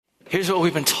Here's what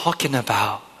we've been talking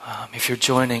about. If you're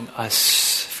joining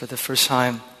us for the first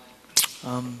time,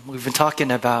 we've been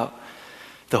talking about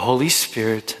the Holy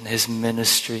Spirit and His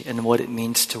ministry and what it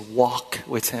means to walk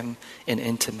with Him in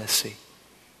intimacy.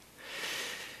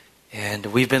 And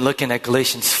we've been looking at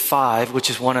Galatians 5, which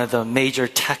is one of the major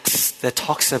texts that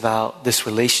talks about this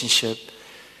relationship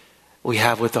we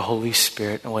have with the Holy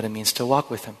Spirit and what it means to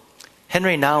walk with Him.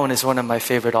 Henry Nouwen is one of my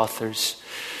favorite authors.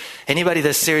 Anybody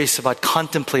that's serious about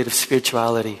contemplative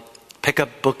spirituality, pick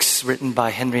up books written by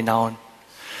Henry Nouwen.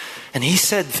 And he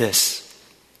said this.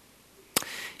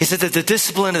 He said that the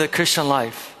discipline of the Christian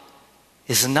life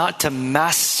is not to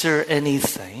master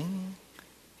anything,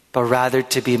 but rather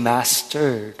to be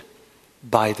mastered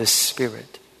by the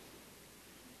Spirit.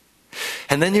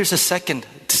 And then there's a second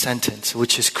sentence,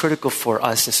 which is critical for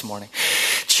us this morning.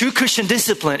 True Christian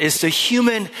discipline is the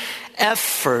human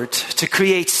effort to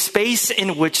create space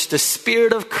in which the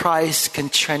Spirit of Christ can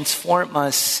transform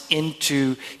us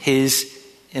into His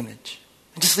image.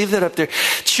 Just leave that up there.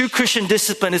 True Christian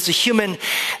discipline is a human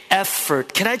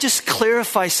effort. Can I just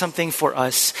clarify something for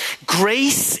us?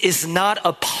 Grace is not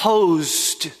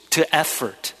opposed to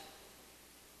effort.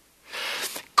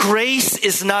 Grace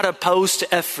is not opposed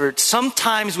to effort.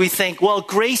 Sometimes we think, well,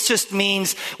 grace just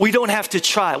means we don't have to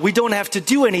try. We don't have to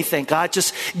do anything. God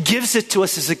just gives it to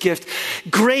us as a gift.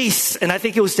 Grace, and I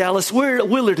think it was Dallas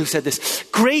Willard who said this,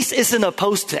 grace isn't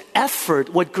opposed to effort.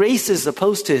 What grace is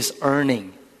opposed to is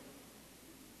earning.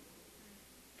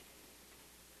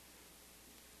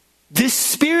 This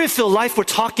Spirit-filled life we're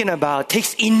talking about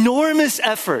takes enormous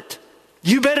effort.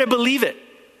 You better believe it.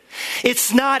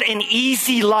 It's not an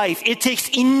easy life. It takes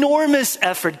enormous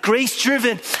effort,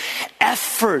 grace-driven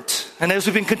effort. And as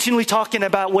we've been continually talking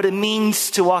about what it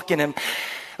means to walk in Him,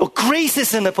 well, grace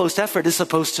isn't opposed to effort, it's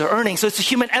opposed to earning. So it's a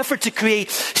human effort to create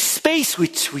space,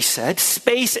 which we said,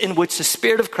 space in which the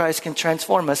Spirit of Christ can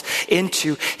transform us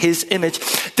into His image.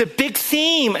 The big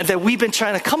theme that we've been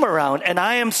trying to come around, and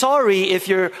I am sorry if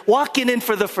you're walking in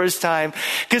for the first time,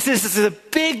 because this is a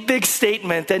big, big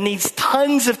statement that needs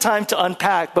tons of time to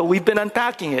unpack, but we've been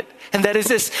unpacking it. And that is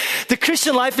this: the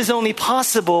Christian life is only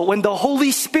possible when the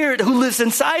Holy Spirit who lives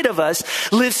inside of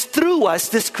us lives through us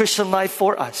this Christian life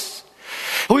for us.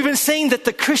 We've been saying that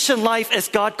the Christian life as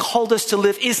God called us to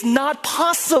live is not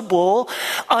possible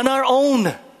on our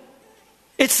own.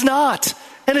 It's not.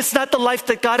 And it's not the life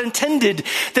that God intended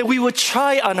that we would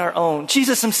try on our own.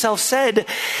 Jesus Himself said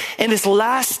in His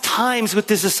last times with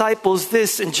His disciples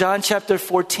this in John chapter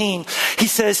 14. He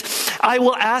says, I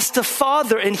will ask the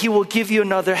Father and He will give you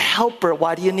another helper.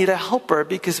 Why do you need a helper?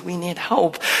 Because we need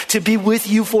help to be with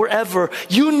you forever.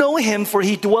 You know Him, for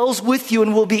He dwells with you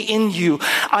and will be in you.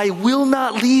 I will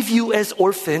not leave you as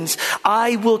orphans.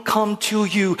 I will come to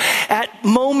you. At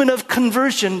moment of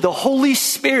conversion, the Holy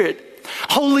Spirit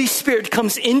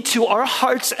comes into our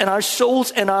hearts and our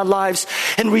souls and our lives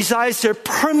and resides there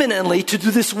permanently to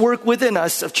do this work within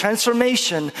us of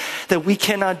transformation that we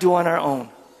cannot do on our own.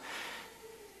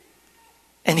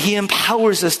 And He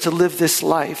empowers us to live this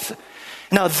life.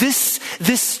 Now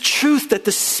this truth that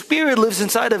the Spirit lives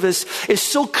inside of us is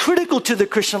so critical to the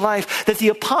Christian life that the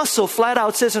apostle flat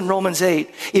out says in Romans 8,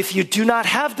 if you do not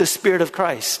have the Spirit of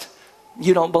Christ,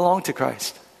 you don't belong to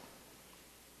Christ.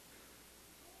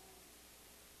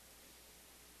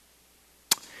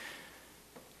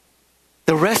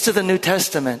 The rest of the New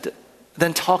Testament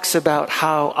then talks about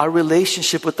how our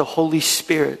relationship with the Holy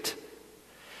Spirit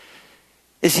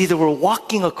is either we're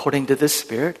walking according to the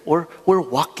Spirit or we're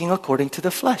walking according to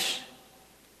the flesh.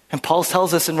 And Paul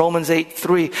tells us in Romans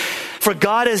 8:3, for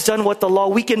God has done what the law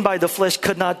weakened by the flesh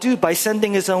could not do by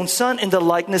sending His own Son in the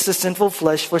likeness of sinful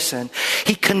flesh for sin.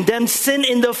 He condemned sin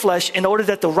in the flesh in order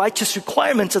that the righteous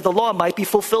requirements of the law might be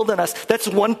fulfilled in us. That's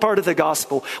one part of the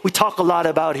gospel we talk a lot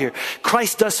about here.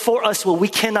 Christ does for us what we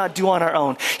cannot do on our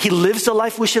own. He lives the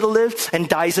life we should have lived and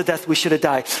dies the death we should have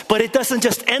died. But it doesn't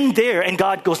just end there and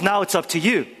God goes, now it's up to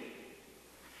you.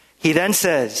 He then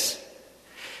says,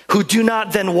 who do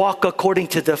not then walk according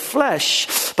to the flesh,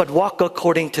 but walk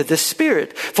according to the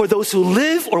Spirit. For those who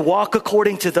live or walk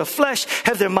according to the flesh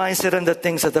have their mindset on the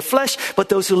things of the flesh, but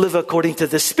those who live according to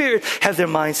the Spirit have their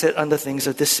mindset on the things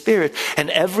of the Spirit. And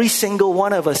every single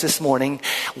one of us this morning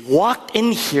walked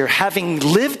in here having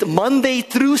lived Monday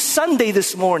through Sunday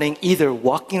this morning, either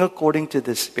walking according to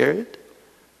the Spirit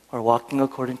or walking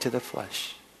according to the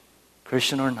flesh,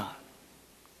 Christian or not.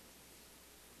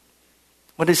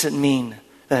 What does it mean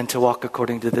then to walk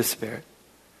according to the Spirit?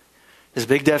 This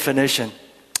big definition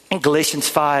In Galatians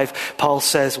 5, Paul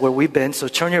says where we've been. So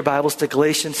turn your Bibles to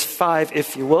Galatians 5,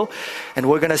 if you will. And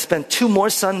we're going to spend 2 more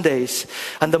Sundays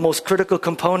on the most critical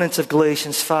components of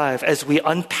Galatians 5 as we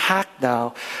unpack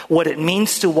now what it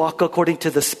means to walk according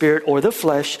to the Spirit or the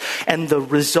flesh and the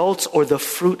results or the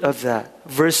fruit of that.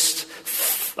 Verse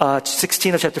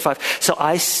 16 of chapter 5. So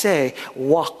I say,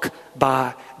 walk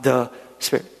by the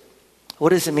Spirit.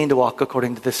 What does it mean to walk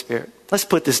according to the Spirit? Let's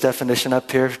put this definition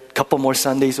up here. A couple more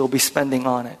Sundays we'll be spending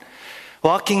on it.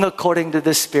 Walking according to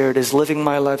the Spirit is living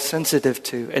my life sensitive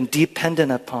to and dependent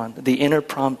upon the inner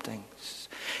promptings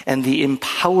and the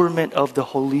empowerment of the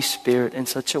Holy Spirit in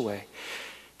such a way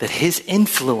that His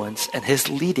influence and His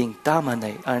leading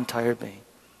dominate our entire being.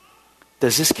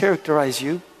 Does this characterize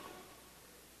you?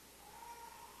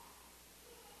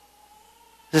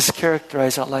 Does this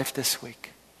characterize our life this week?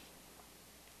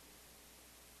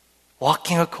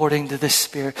 Walking according to the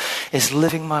Spirit is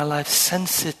living my life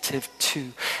sensitive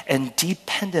to and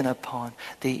dependent upon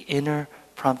the inner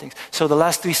promptings. So the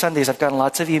last 3 Sundays, I've gotten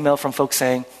lots of email from folks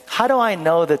saying, how do I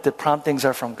know that the promptings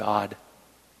are from God?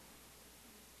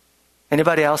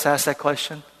 Anybody else ask that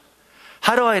question?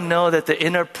 How do I know that the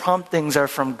inner promptings are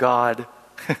from God?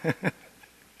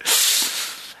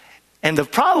 And the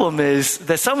problem is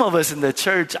that some of us in the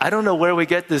church, I don't know where we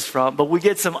get this from, but we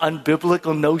get some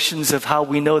unbiblical notions of how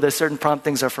we know that certain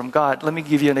promptings are from God. Let me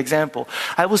give you an example.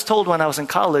 I was told when I was in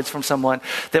college from someone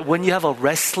that when you have a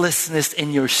restlessness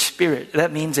in your spirit,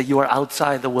 that means that you are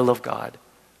outside the will of God.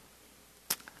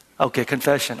 Okay,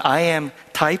 confession. I am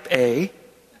type A,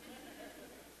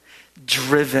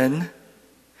 driven,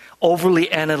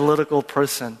 overly analytical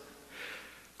person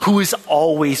who is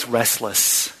always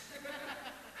restless.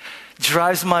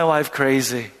 Drives my wife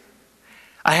crazy.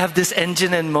 I have this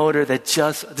engine and motor that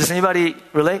does anybody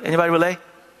relate? Anybody relate?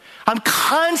 I'm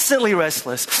constantly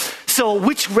restless. So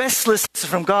which restlessness is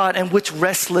from God and which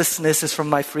restlessness is from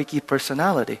my freaky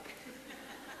personality?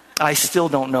 I still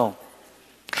don't know.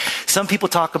 Some people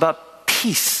talk about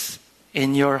peace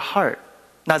in your heart.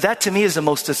 Now that to me is the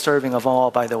most disturbing of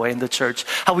all, by the way, in the church.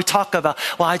 How we talk about,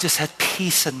 well, I just had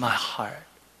peace in my heart.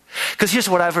 Because here's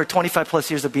what I've heard 25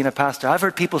 plus years of being a pastor. I've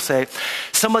heard people say,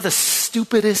 some of the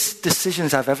stupidest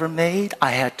decisions I've ever made,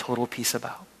 I had total peace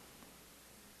about.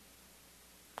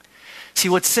 See,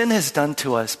 what sin has done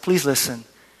to us, please listen,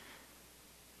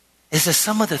 is that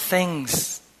some of the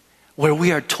things where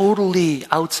we are totally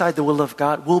outside the will of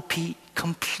God, we'll be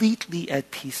completely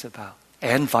at peace about.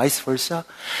 And vice versa.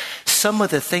 Some of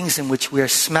the things in which we are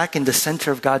smack in the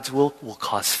center of God's will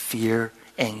cause fear,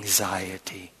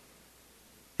 anxiety.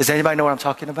 Does anybody know what I'm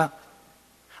talking about?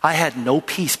 I had no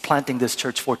peace planting this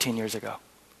church 14 years ago.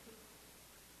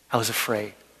 I was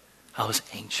afraid. I was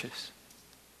anxious.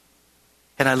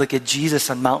 And I look at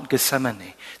Jesus on Mount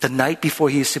Gethsemane, the night before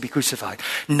He is to be crucified,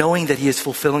 knowing that He is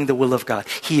fulfilling the will of God.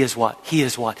 He is what? He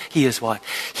is what? He is what?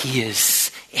 He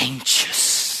is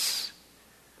anxious.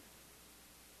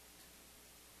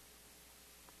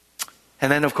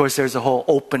 And then, of course, there's the whole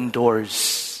open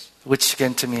doors. Which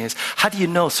again to me is, how do you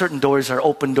know certain doors are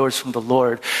open doors from the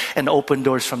Lord and open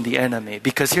doors from the enemy?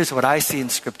 Because here's what I see in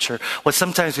Scripture. What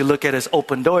sometimes we look at as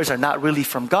open doors are not really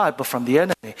from God, but from the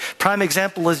enemy. Prime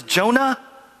example is Jonah.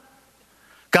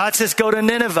 God says, go to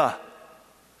Nineveh.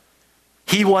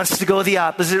 He wants to go the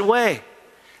opposite way.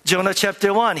 Jonah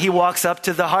chapter 1, he walks up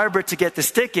to the harbor to get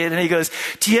this ticket and he goes,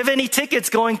 do you have any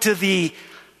tickets going to the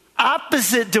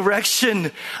opposite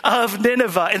direction of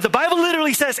Nineveh? And the Bible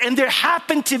literally says, and there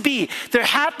happened to be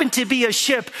a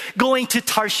ship going to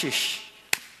Tarshish.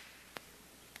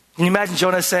 Can you imagine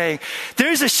Jonah saying,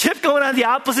 there's a ship going on the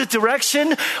opposite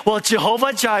direction? Well,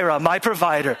 Jehovah Jireh, my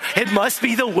provider. It must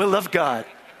be the will of God.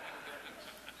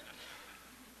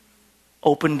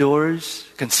 Open doors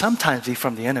can sometimes be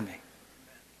from the enemy.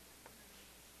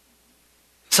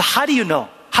 So how do you know?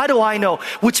 How do I know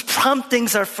which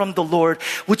promptings are from the Lord,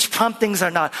 which promptings are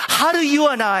not? How do you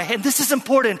and I, and this is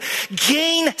important,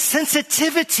 gain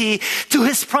sensitivity to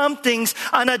His promptings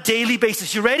on a daily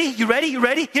basis? You ready? You ready? You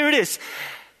ready? Here it is.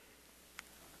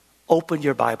 Open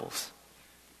your Bibles.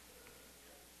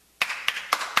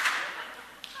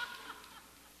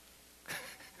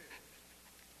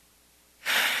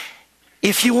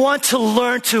 If you want to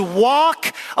learn to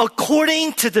walk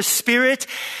according to the Spirit,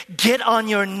 get on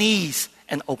your knees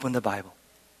and open the Bible.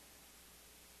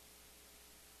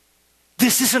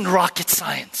 This isn't rocket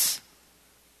science.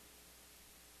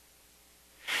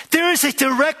 There is a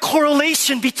direct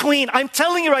correlation between, I'm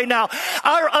telling you right now,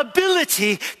 our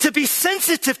ability to be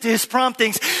sensitive to His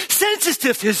promptings,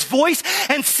 sensitive to His voice,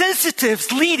 and sensitive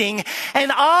to leading,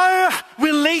 and our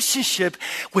relationship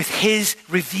with His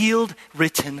revealed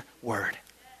written Word.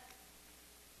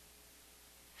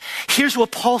 Here's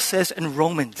what Paul says in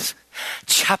Romans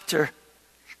chapter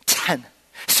 10.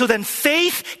 So then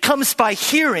faith comes by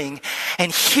hearing,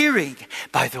 and hearing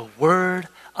by the word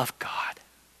of God.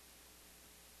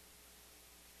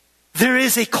 There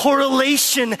is a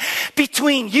correlation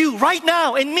between you right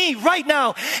now and me right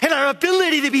now and our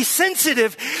ability to be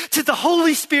sensitive to the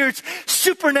Holy Spirit's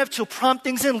supernatural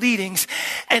promptings and leadings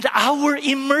and our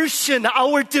immersion,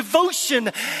 our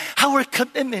devotion, our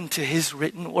commitment to His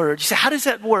written word. You say, how does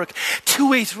that work? 2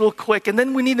 ways real quick, and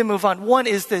then we need to move on. One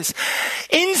is this.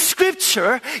 In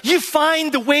Scripture, you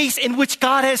find the ways in which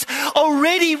God has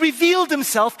already revealed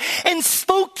Himself and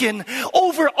spoken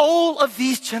over all of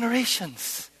these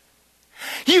generations.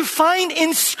 You find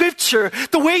in Scripture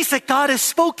the ways that God has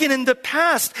spoken in the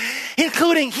past,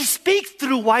 including He speaks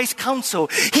through wise counsel.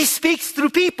 He speaks through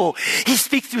people. He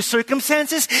speaks through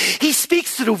circumstances. He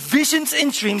speaks through visions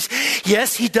and dreams.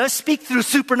 Yes, He does speak through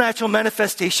supernatural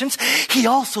manifestations. He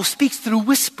also speaks through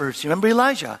whispers. You remember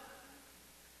Elijah?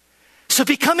 So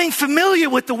becoming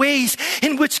familiar with the ways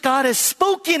in which God has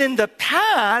spoken in the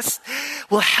past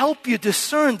will help you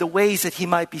discern the ways that He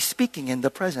might be speaking in the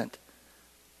present.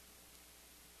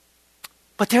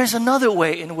 But there's another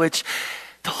way in which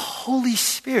the Holy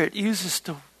Spirit uses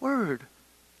the Word.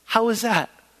 How is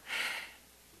that?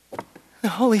 The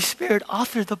Holy Spirit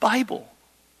authored the Bible.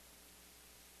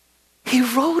 He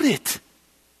wrote it.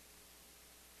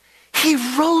 He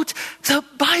wrote the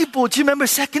Bible. Do you remember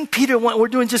 2 Peter 1? We're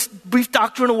doing just brief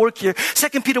doctrinal work here.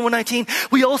 2 Peter 1:19.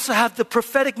 We also have the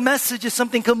prophetic message as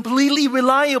something completely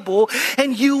reliable,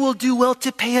 and you will do well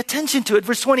to pay attention to it.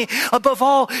 Verse 20. Above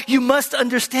all, you must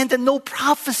understand that no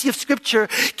prophecy of Scripture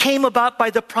came about by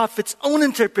the prophet's own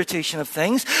interpretation of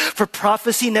things. For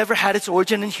prophecy never had its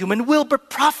origin in human will, but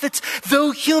prophets,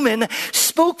 though human,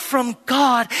 spoke from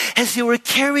God as they were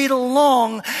carried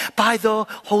along by the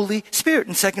Holy Spirit.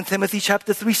 In 2 Timothy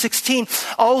chapter 3:16,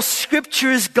 all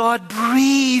Scripture is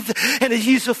God-breathed and is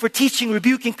useful for teaching,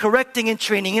 rebuking, correcting, and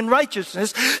training in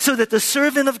righteousness, so that the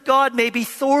servant of God may be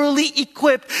thoroughly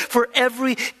equipped for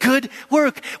every good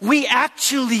work. We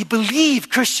actually believe,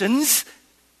 Christians,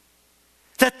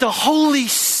 that the Holy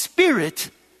Spirit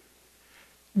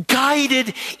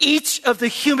guided each of the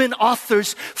human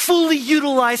authors, fully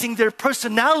utilizing their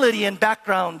personality and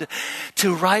background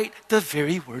to write the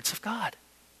very words of God.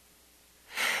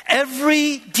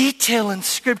 Every detail in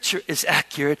Scripture is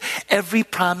accurate. Every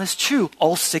promise true.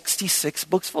 All 66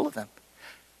 books full of them.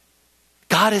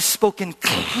 God has spoken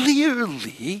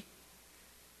clearly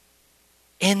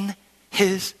in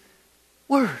His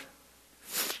Word.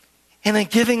 And in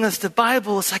giving us the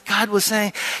Bible, it's like God was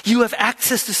saying, you have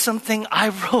access to something I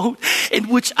wrote in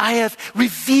which I have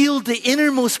revealed the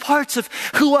innermost parts of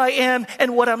who I am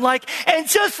and what I'm like. And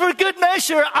just for good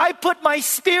measure, I put my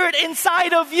Spirit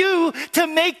inside of you to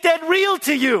make that real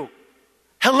to you.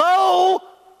 Hello?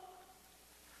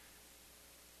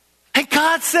 And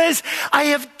God says, I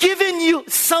have given you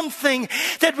something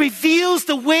that reveals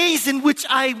the ways in which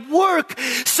I work.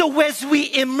 So as we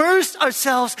immerse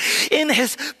ourselves in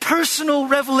His personal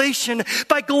revelation,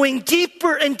 by going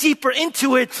deeper and deeper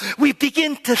into it, we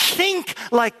begin to think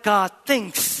like God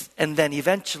thinks, and then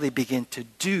eventually begin to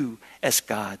do as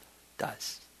God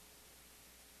does.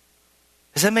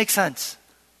 Does that make sense?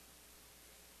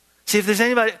 See, if there's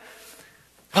anybody,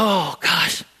 oh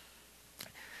gosh.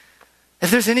 If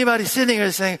there's anybody sitting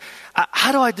here saying,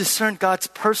 how do I discern God's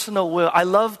personal will? I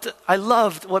loved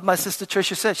what my sister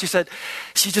Tricia said. She said,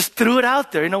 she just threw it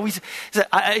out there. You know,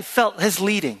 I felt His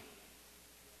leading.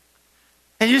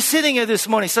 And you're sitting here this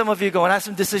morning, some of you going, I have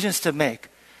some decisions to make.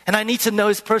 And I need to know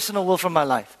His personal will for my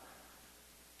life.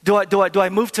 Do I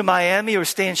move to Miami or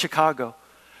stay in Chicago?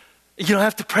 You don't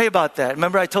have to pray about that.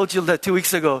 Remember I told you that 2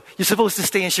 weeks ago, you're supposed to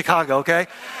stay in Chicago, okay?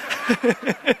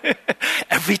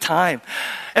 Every time.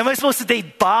 Am I supposed to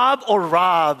date Bob or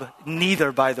Rob?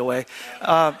 Neither, by the way.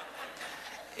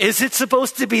 Is it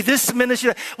supposed to be this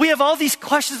ministry? We have all these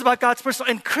questions about God's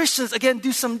personal, and Christians, again,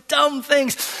 do some dumb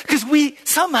things because we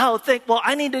somehow think, well,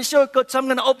 I need a shortcut, so I'm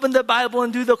going to open the Bible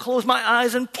and close my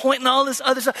eyes and point and all this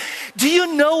other stuff. Do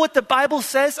you know what the Bible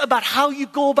says about how you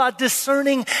go about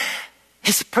discerning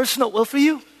His personal will for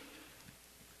you?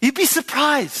 You'd be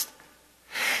surprised.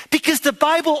 Because the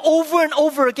Bible over and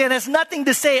over again has nothing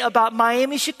to say about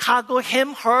Miami, Chicago,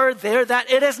 him, her, there,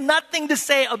 that. It has nothing to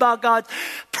say about God's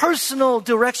personal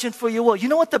direction for your will. You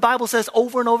know what the Bible says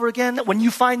over and over again? When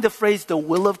you find the phrase, the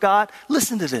will of God,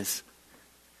 listen to this.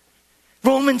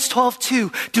 Romans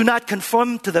 12:2, do not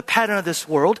conform to the pattern of this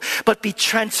world, but be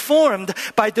transformed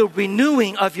by the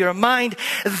renewing of your mind.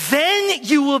 Then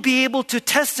you will be able to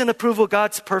test and approve what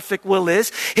God's perfect will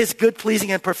is, His good,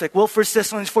 pleasing, and perfect will. 1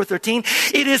 Thessalonians 4:13,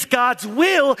 it is God's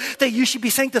will that you should be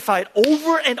sanctified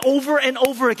over and over and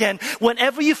over again.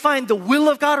 Whenever you find the will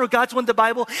of God or God's will in the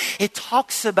Bible, it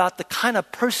talks about the kind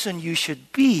of person you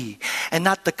should be and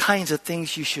not the kinds of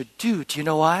things you should do. Do you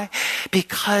know why?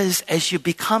 Because as you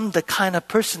become the kind of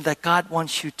person that God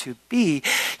wants you to be,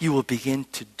 you will begin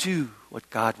to do what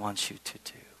God wants you to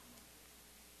do.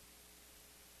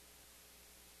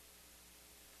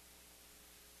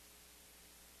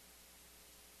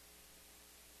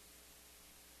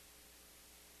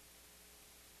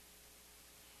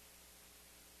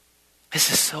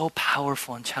 This is so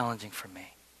powerful and challenging for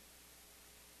me.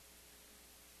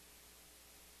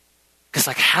 Because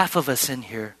like half of us in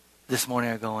here this morning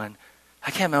are going, I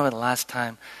can't remember the last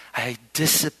time I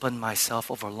disciplined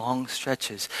myself over long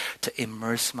stretches to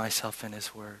immerse myself in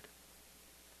His Word.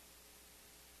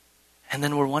 And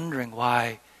then we're wondering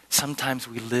why sometimes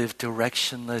we live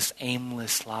directionless,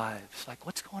 aimless lives. Like,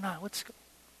 what's going on?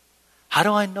 How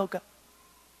do I know God?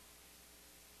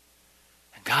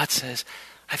 And God says,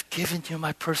 I've given you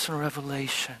my personal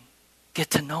revelation.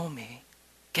 Get to know me.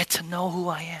 Get to know who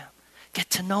I am. Get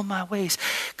to know my ways.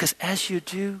 Because as you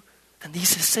do, then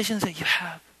these decisions that you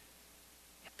have,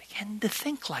 you begin to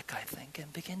think like I think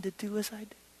and begin to do as I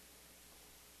do.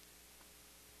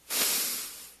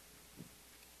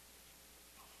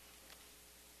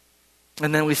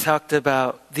 And then we talked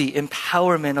about the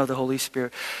empowerment of the Holy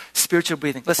Spirit. Spiritual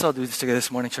breathing. Let's all do this together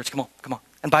this morning, church. Come on.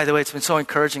 And by the way, it's been so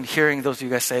encouraging hearing those of you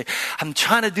guys say, I'm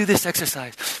trying to do this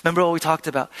exercise. Remember what we talked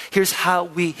about? Here's how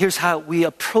we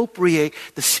appropriate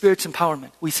the Spirit's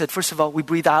empowerment. We said, first of all, we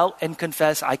breathe out and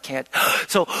confess, I can't.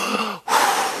 So,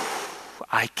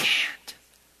 I can't.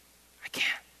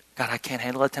 God, I can't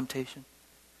handle that temptation.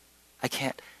 I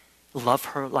can't love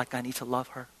her like I need to love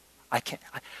her. I can't.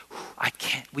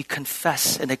 We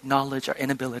confess and acknowledge our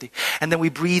inability. And then we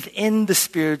breathe in the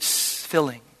Spirit's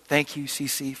filling. Thank you,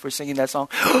 CC, for singing that song.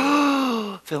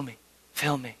 Fill me.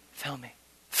 Fill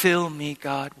me,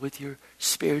 God, with your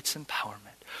Spirit's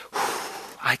empowerment.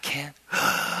 I can't,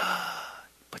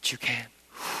 but you can.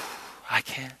 I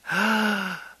can't,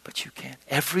 but you can.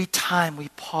 Every time we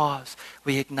pause,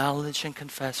 we acknowledge and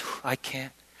confess, I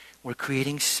can't. We're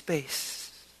creating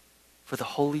space for the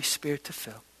Holy Spirit to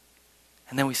fill.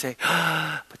 And then we say,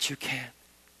 but you can.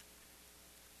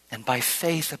 And by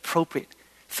faith, appropriate.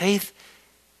 Faith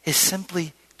is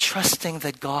simply trusting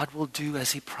that God will do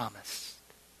as He promised.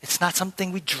 It's not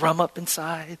something we drum up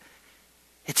inside.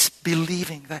 It's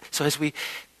believing that. So as we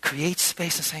create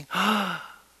space and saying,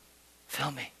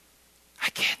 fill me.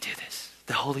 I can't do this.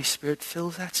 The Holy Spirit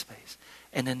fills that space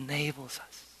and enables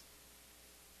us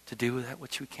to do that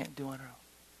which we can't do on our own.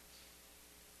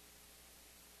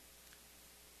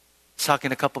 I was talking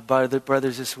to a couple of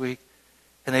brothers this week,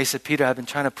 and they said, Peter, I've been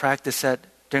trying to practice that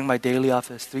during my daily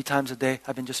office 3 times a day.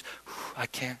 I've been just, I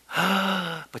can't,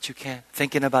 but you can.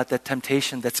 Thinking about that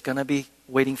temptation that's going to be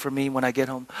waiting for me when I get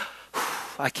home.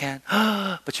 I can't,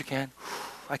 but you can.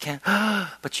 I can't,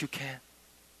 but you can.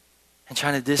 And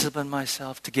trying to discipline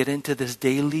myself to get into this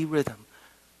daily rhythm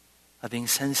of being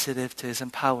sensitive to His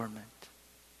empowerment.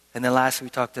 And then lastly, we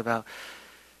talked about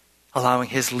allowing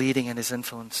His leading and His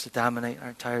influence to dominate our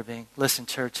entire being. Listen,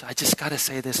 church, I just got to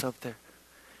say this up there.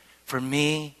 For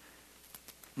me,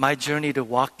 my journey to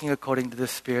walking according to the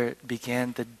Spirit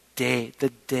began the day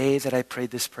that I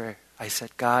prayed this prayer. I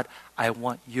said, God, I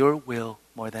want your will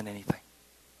more than anything.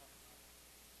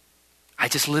 I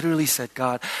just literally said,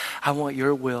 God, I want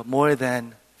your will more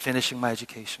than finishing my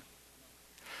education.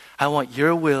 I want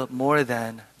your will more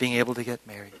than being able to get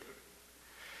married.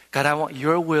 God, I want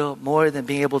your will more than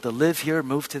being able to live here,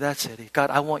 move to that city.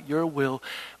 God, I want your will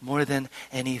more than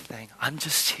anything. I'm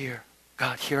just here.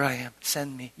 God, here I am.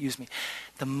 Send me, use me.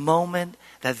 The moment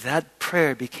that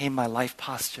prayer became my life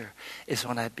posture is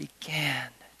when I began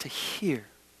to hear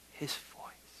His voice.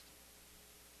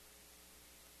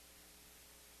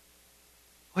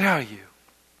 Where are you?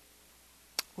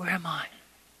 Where am I?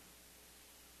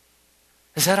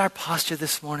 Is that our posture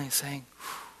this morning, saying,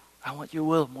 I want your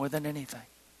will more than anything?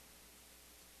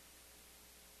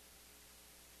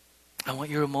 I want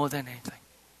your will more than anything.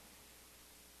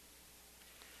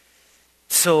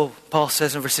 So Paul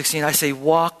says in verse 16, I say,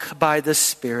 walk by the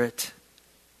Spirit,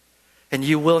 and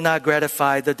you will not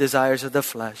gratify the desires of the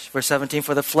flesh. Verse 17,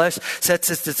 for the flesh sets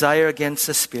its desire against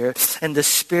the Spirit, and the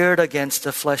Spirit against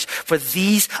the flesh. For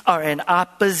these are in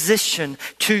opposition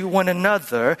to one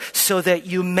another, so that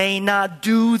you may not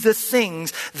do the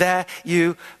things that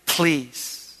you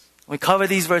please. We covered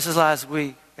these verses last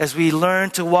week. As we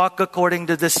learn to walk according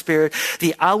to the Spirit,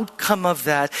 the outcome of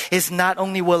that is not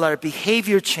only will our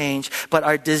behavior change, but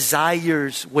our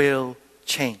desires will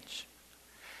change.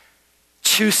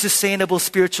 True sustainable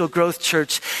spiritual growth,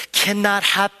 church, cannot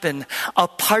happen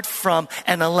apart from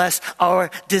and unless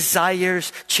our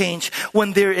desires change.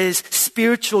 When there is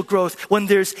spiritual growth, when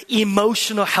there's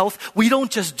emotional health, we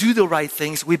don't just do the right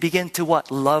things, we begin to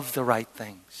what? Love the right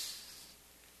things.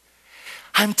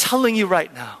 I'm telling you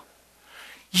right now,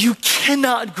 you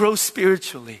cannot grow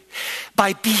spiritually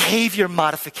by behavior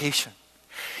modification.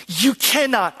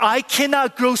 I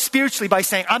cannot grow spiritually by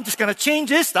saying, I'm just going to change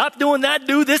this, stop doing that,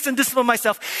 do this and this for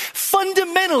myself.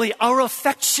 Fundamentally, our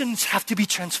affections have to be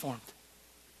transformed.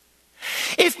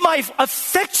 If my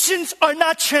affections are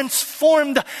not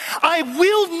transformed, I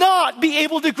will not be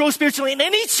able to grow spiritually. And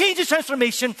any change or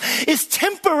transformation is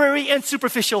temporary and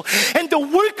superficial. And the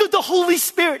work of the Holy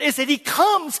Spirit is that He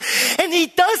comes and He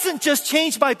doesn't just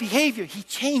change my behavior, He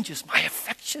changes my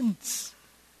affections.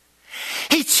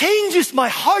 He changes my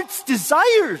heart's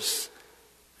desires.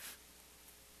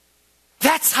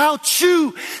 That's how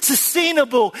true,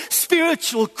 sustainable,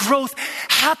 spiritual growth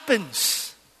happens.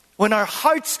 When our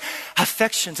heart's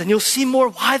affections, and you'll see more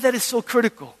why that is so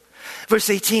critical. Verse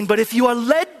 18, but if you are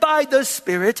led by the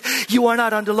Spirit, you are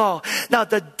not under law. Now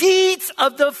the deeds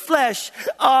of the flesh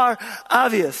are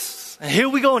obvious. And here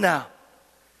we go now.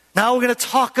 Now we're going to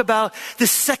talk about the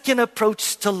second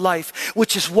approach to life,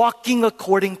 which is walking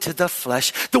according to the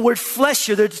flesh. The word flesh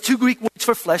here, there's two Greek words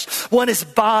for flesh. One is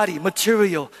body,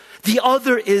 material. The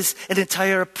other is an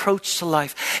entire approach to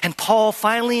life. And Paul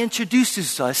finally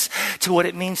introduces us to what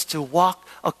it means to walk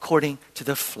according to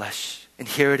the flesh. And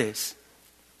here it is.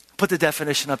 Put the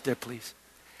definition up there, please.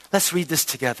 Let's read this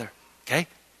together, okay?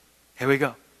 Here we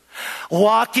go.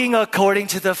 Walking according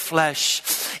to the flesh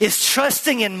is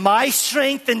trusting in my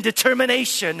strength and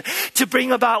determination to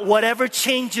bring about whatever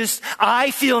changes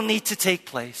I feel need to take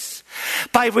place.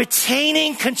 By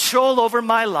retaining control over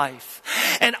my life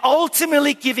and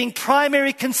ultimately giving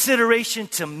primary consideration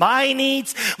to my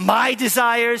needs, my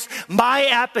desires, my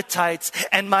appetites,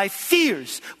 and my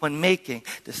fears when making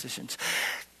decisions.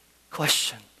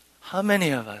 Question, how many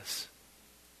of us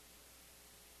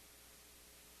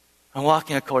are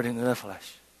walking according to the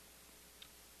flesh?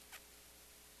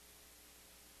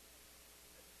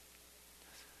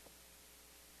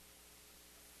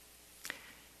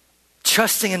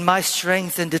 Trusting in my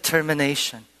strength and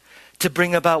determination to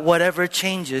bring about whatever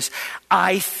changes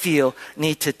I feel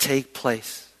need to take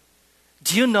place.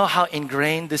 Do you know how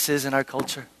ingrained this is in our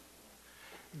culture?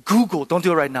 Google, don't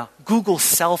do it right now. Google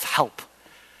self-help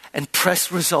and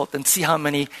press result and see how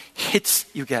many hits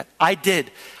you get. I did.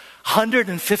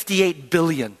 158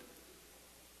 billion.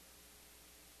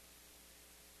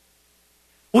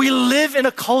 We live in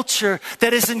a culture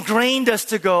that has ingrained us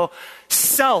to go,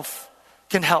 self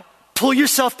can help. Pull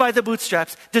yourself by the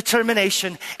bootstraps,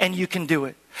 determination, and you can do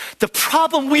it. The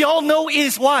problem we all know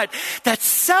is what? That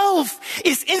self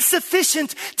is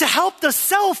insufficient to help the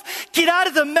self get out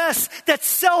of the mess that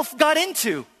self got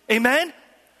into. Amen?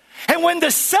 And when the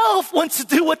self wants to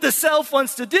do what the self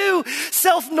wants to do,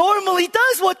 self normally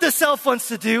does what the self wants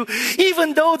to do,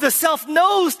 even though the self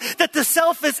knows that the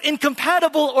self is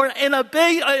incompatible or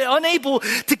unable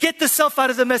to get the self out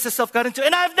of the mess the self got into.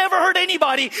 And I've never heard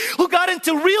anybody who got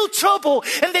into real trouble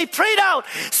and they prayed out,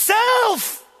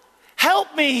 self,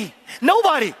 help me.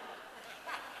 Nobody.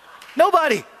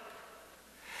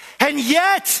 And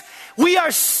yet, we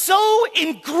are so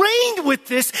ingrained with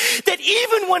this that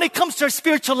even when it comes to our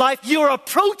spiritual life, your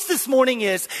approach this morning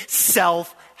is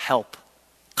self-help.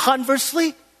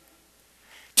 Conversely,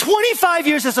 25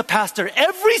 years as a pastor,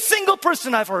 every single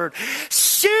person I've heard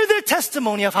share their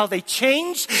testimony of how they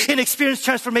changed and experienced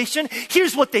transformation.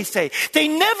 Here's what they say. They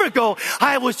never go,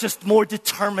 I was just more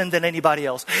determined than anybody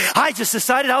else. I just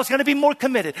decided I was going to be more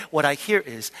committed. What I hear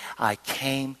is, I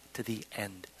came to the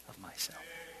end of myself.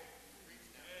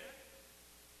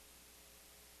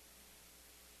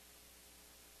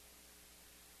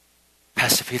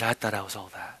 Pastor Peter, I thought I was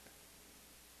all that.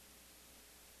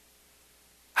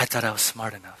 I thought I was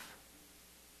smart enough.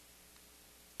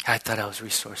 I thought I was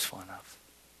resourceful enough.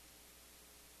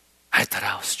 I thought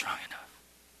I was strong enough.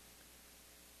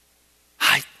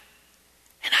 I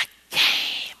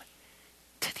came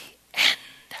to the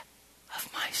end of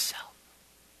myself.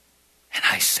 And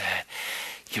I said,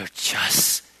 you're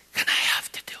just going to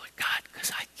have to do it, God,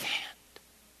 because I can't.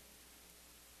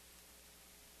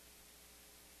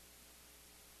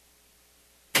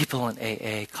 People in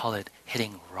AA call it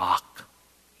hitting rock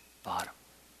bottom.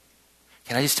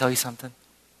 Can I just tell you something?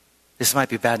 This might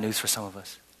be bad news for some of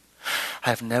us.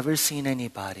 I've never seen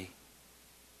anybody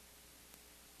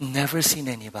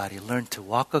learn to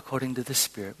walk according to the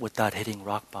Spirit without hitting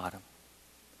rock bottom.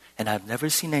 And I've never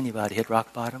seen anybody hit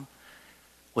rock bottom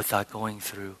without going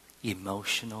through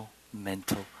emotional,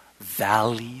 mental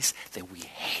valleys that we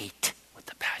hate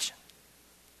with a passion.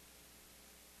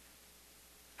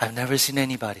 I've never seen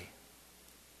anybody,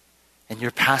 and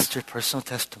your pastor, personal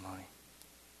testimony,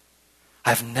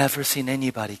 I've never seen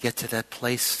anybody get to that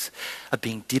place of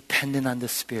being dependent on the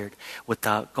Spirit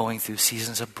without going through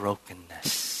seasons of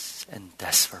brokenness and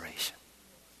desperation.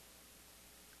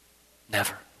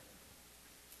 Never.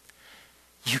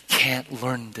 You can't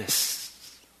learn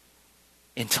this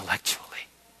intellectually.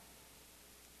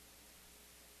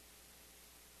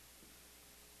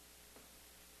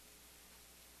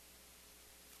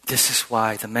 This is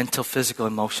why the mental, physical,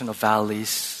 emotional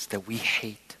valleys that we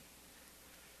hate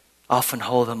often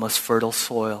hold the most fertile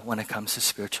soil when it comes to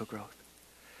spiritual growth.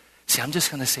 See, I'm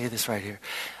just going to say this right here.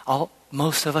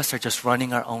 Most of us are just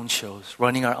running our own shows,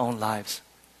 running our own lives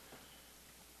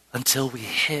until we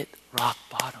hit rock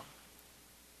bottom.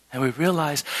 And we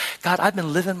realize, God, I've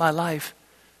been living my life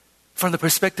from the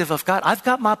perspective of God. I've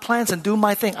got my plans and do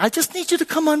my thing. I just need you to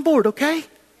come on board, okay?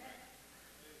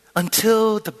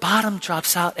 Until the bottom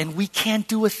drops out and we can't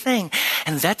do a thing.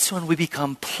 And that's when we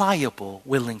become pliable,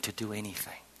 willing to do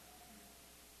anything.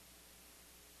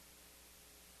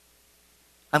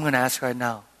 I'm going to ask right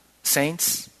now,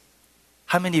 saints,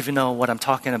 how many of you know what I'm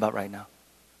talking about right now?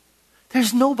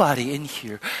 There's nobody in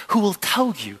here who will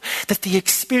tell you that they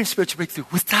experience spiritual breakthrough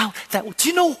without that. Do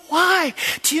you know why?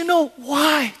 Do you know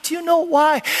why? Do you know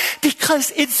why?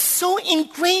 Because it's so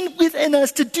ingrained within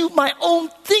us to do my own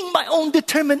thing, my own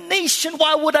determination.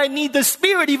 Why would I need the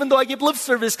Spirit even though I give lip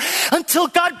service? Until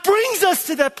God brings us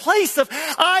to that place of,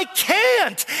 I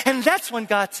can't. And that's when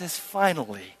God says,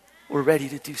 finally, we're ready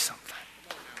to do something.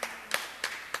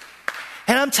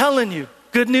 And I'm telling you,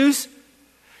 good news,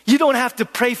 you don't have to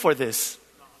pray for this.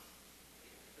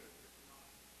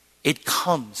 It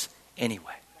comes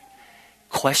anyway.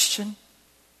 Question: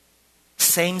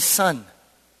 same sun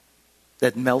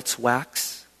that melts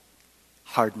wax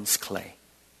hardens clay.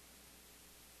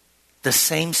 The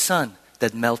same sun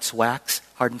that melts wax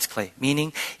hardens clay.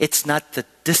 Meaning, it's not the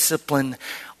discipline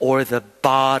or the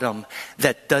bottom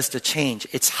that does the change.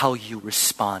 It's how you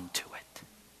respond to it.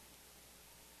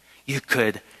 You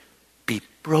could be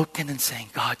broken and saying,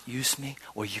 God, use me.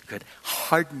 Or you could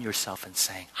harden yourself and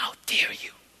saying, how dare you?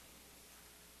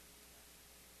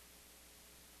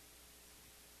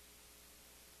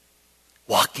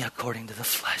 Walking according to the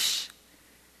flesh.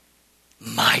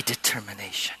 My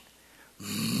determination.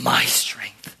 My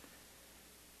strength.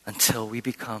 Until we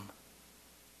become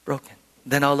broken.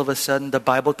 Then all of a sudden the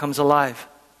Bible comes alive.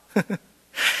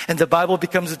 And the Bible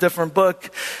becomes a different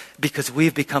book because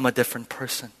we've become a different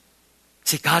person.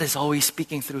 See, God is always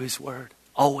speaking through His Word.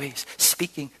 Always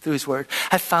speaking through His Word.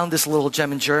 I found this little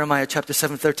gem in Jeremiah chapter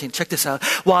 7:13. Check this out.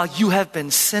 While you have been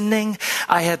sinning,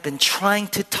 I have been trying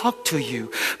to talk to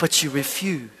you, but you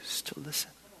refuse to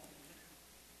listen.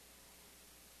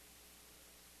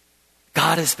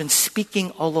 God has been speaking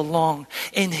all along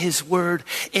in His Word,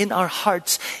 in our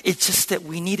hearts. It's just that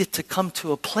we needed to come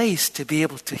to a place to be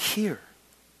able to hear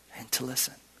and to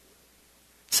listen.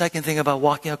 Second thing about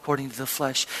walking according to the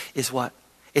flesh is what?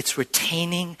 It's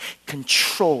retaining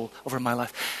control over my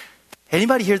life.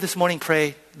 Anybody here this morning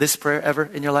pray this prayer ever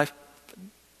in your life?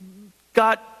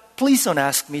 God, please don't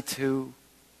ask me to.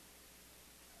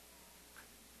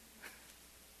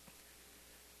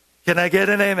 Can I get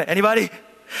an amen? Anybody?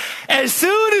 As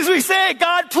soon as we say,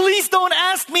 God, please don't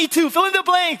ask me to, fill in the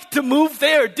blank, to move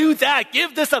there, do that,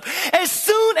 give this up. As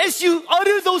soon as you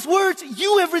utter those words,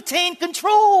 you have retained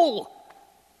control.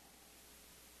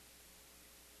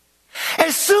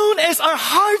 As soon as our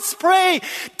hearts pray,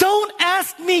 don't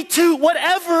ask me to,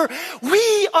 whatever,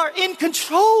 we are in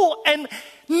control. And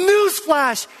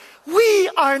newsflash, we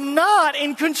are not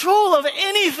in control of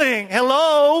anything.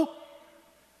 Hello?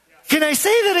 Can I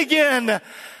say that again?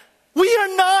 We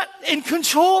are not in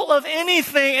control of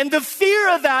anything. And the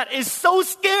fear of that is so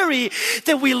scary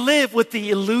that we live with the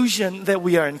illusion that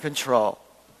we are in control.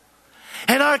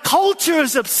 And our culture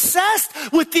is obsessed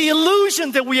with the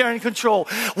illusion that we are in control.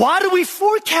 Why do we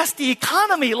forecast the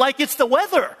economy like it's the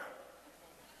weather?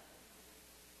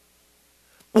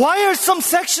 Why are some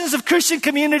sections of Christian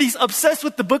communities obsessed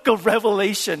with the book of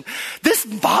Revelation? This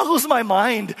boggles my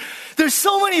mind. There's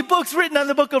so many books written on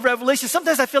the book of Revelation.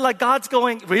 Sometimes I feel like God's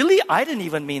going, really? I didn't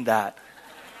even mean that.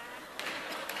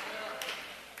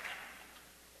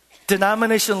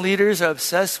 Denomination leaders are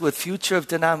obsessed with future of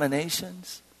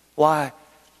denominations. Why?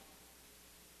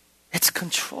 It's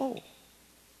control.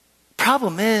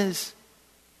 Problem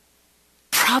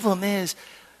is,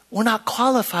 we're not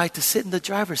qualified to sit in the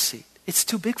driver's seat. It's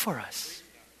too big for us.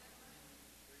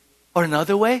 Or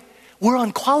another way, we're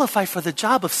unqualified for the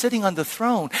job of sitting on the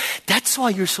throne. That's why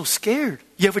you're so scared.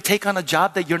 You ever take on a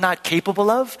job that you're not capable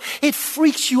of? It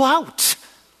freaks you out.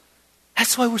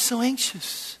 That's why we're so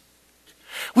anxious.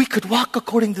 We could walk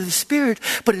according to the Spirit,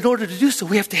 but in order to do so,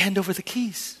 we have to hand over the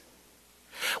keys.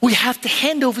 We have to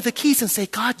hand over the keys and say,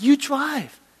 God, you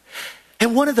drive.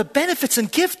 And one of the benefits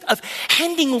and gift of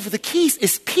handing over the keys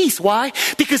is peace. Why?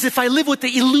 Because if I live with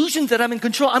the illusion that I'm in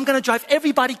control, I'm going to drive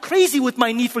everybody crazy with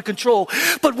my need for control.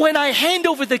 But when I hand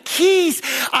over the keys,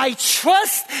 I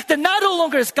trust that not no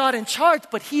longer is God in charge,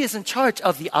 but He is in charge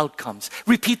of the outcomes.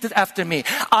 Repeat it after me.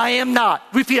 I am not.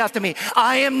 Repeat after me.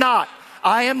 I am not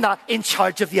in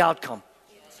charge of the outcome.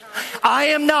 I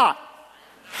am not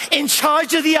in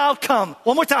charge of the outcome.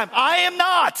 One more time. I am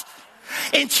not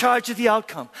in charge of the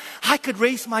outcome. I could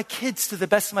raise my kids to the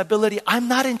best of my ability. I'm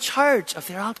not in charge of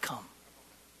their outcome.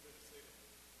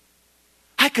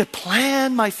 I could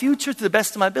plan my future to the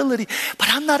best of my ability,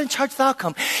 but I'm not in charge of the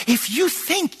outcome. If you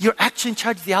think you're actually in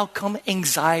charge of the outcome,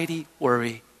 anxiety,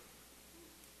 worry,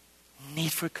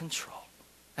 need for control.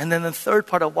 And then the third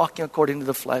part of walking according to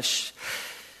the flesh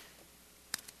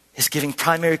is giving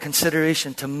primary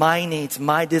consideration to my needs,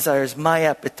 my desires, my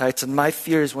appetites, and my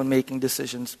fears when making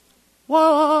decisions.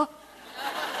 Whoa.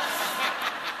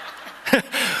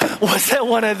 Was that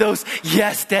one of those,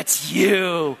 yes, that's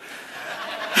you?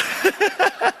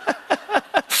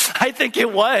 I think it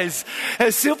was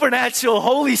a supernatural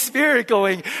Holy Spirit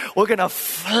going, we're going to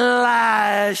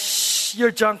flash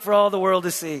your junk for all the world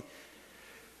to see.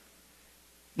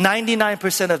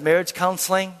 99% of marriage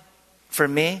counseling, for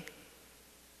me,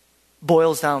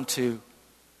 boils down to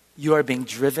you are being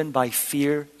driven by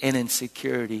fear and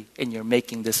insecurity, and you're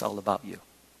making this all about you.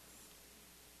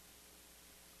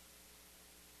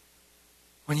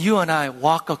 When you and I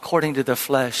walk according to the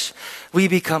flesh, we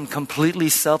become completely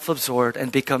self-absorbed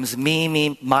and becomes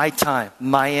me, my time,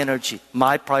 my energy,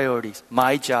 my priorities,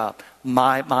 my job,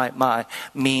 my,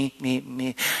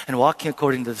 me. And walking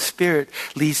according to the Spirit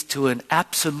leads to an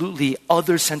absolutely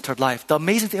other-centered life. The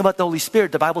amazing thing about the Holy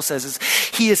Spirit, the Bible says, is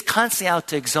He is constantly out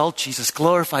to exalt Jesus,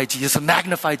 glorify Jesus, and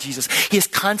magnify Jesus. He is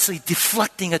constantly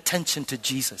deflecting attention to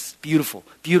Jesus. Beautiful,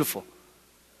 beautiful.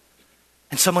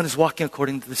 And someone who's walking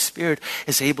according to the Spirit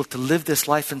is able to live this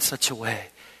life in such a way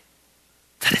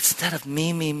that instead of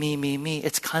me,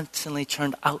 it's constantly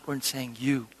turned outward saying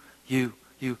you.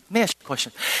 Let me ask you a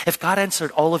question. If God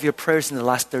answered all of your prayers in the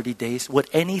last 30 days, would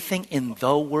anything in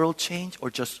the world change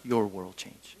or just your world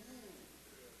change?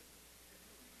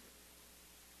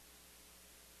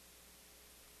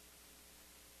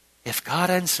 If God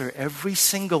answered every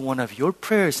single one of your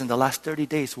prayers in the last 30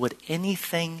 days, would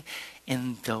anything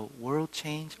in the world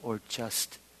change or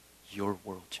just your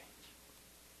world change?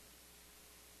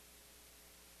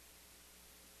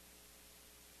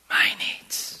 My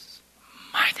needs,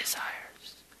 my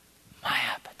desires, my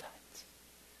appetites.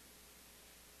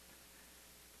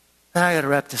 Now I got to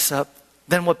wrap this up.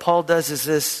 Then what Paul does is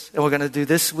this, and we're going to do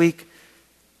this week.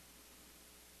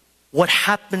 What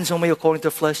happens when we according to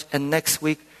the flesh, and next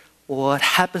week, what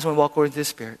happens when we walk according to the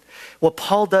Spirit. What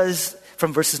Paul does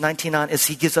from verses 19 on is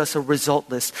he gives us a result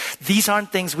list. These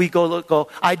aren't things we go,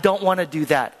 I don't want to do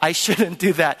that. I shouldn't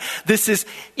do that. This is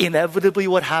inevitably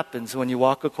what happens when you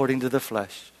walk according to the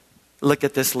flesh. Look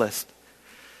at this list.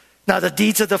 Now the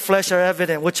deeds of the flesh are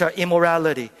evident, which are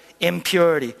immorality,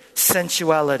 impurity,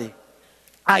 sensuality,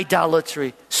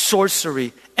 idolatry,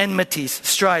 sorcery, enmities,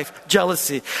 strife,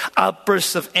 jealousy,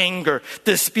 outbursts of anger,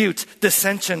 disputes,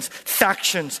 dissensions,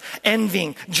 factions,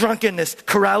 envying, drunkenness,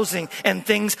 carousing, and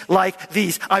things like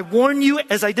these. I warn you,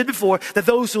 as I did before, that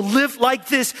those who live like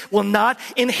this will not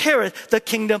inherit the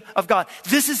kingdom of God.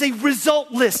 This is a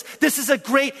result list. This is a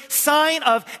great sign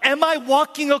of, am I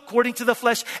walking according to the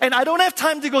flesh? And I don't have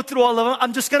time to go through all of them.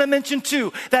 I'm just going to mention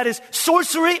two. That is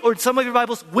sorcery, or in some of your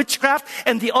Bibles, witchcraft,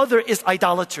 and the other is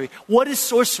idolatry. What is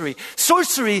sorcery?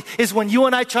 Sorcery is when you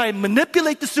and I try and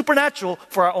manipulate the supernatural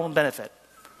for our own benefit.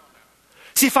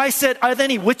 See, if I said, are there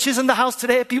any witches in the house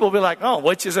today? People will be like, oh,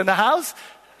 witches in the house?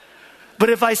 But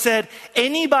if I said,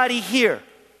 anybody here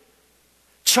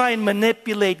try and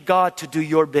manipulate God to do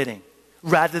your bidding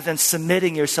rather than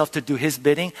submitting yourself to do His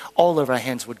bidding, all of our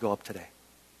hands would go up today.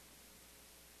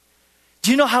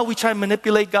 Do you know how we try and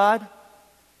manipulate God?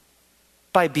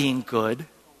 By being good,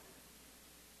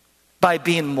 by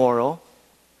being moral.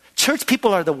 Church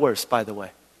people are the worst, by the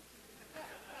way.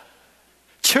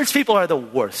 Church people are the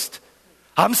worst.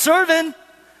 I'm serving,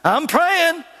 I'm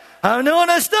praying, I'm doing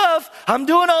this stuff. I'm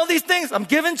doing all these things. I'm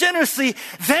giving generously.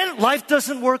 Then life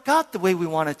doesn't work out the way we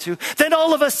want it to. Then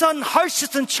all of a sudden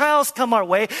hardships and trials come our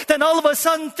way. Then all of a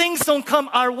sudden things don't come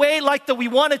our way like that we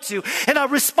wanted to. And our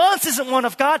response isn't one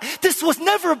of God. This was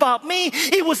never about me.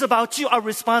 It was about you. Our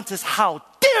response is, how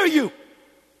dare you?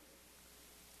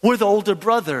 We're the older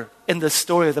brother in the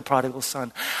story of the prodigal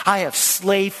son. I have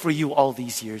slaved for you all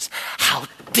these years. How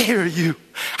dare you?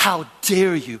 How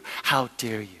dare you? How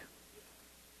dare you?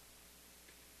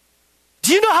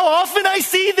 Do you know how often I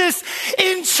see this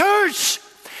in church?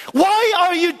 Why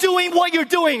are you doing what you're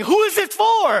doing? Who is it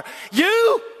for?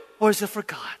 You? Or is it for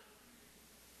God?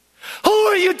 Who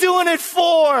are you doing it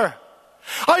for?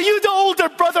 Are you the older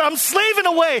brother? I'm slaving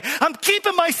away. I'm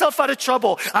keeping myself out of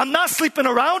trouble. I'm not sleeping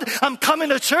around. I'm coming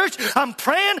to church. I'm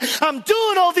praying. I'm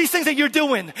doing all these things that you're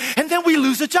doing. And then we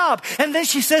lose a job. And then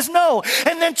she says no.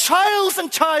 And then trials and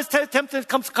trials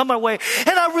come our way.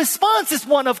 And our response is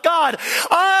one of God.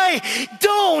 I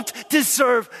don't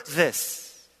deserve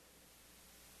this.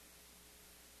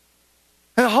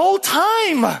 The whole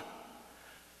time,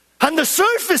 on the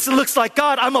surface, it looks like,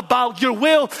 God, I'm about your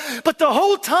will. But the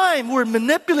whole time, we're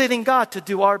manipulating God to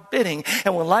do our bidding.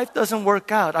 And when life doesn't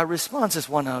work out, our response is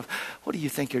one of, what do you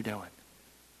think you're doing?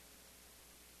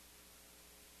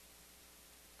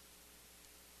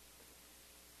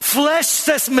 Flesh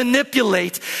says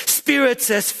manipulate. Spirit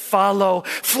says follow.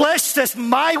 Flesh says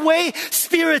my way.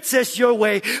 Spirit says your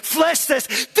way. Flesh says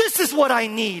this is what I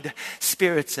need.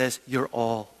 Spirit says you're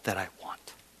all that I want.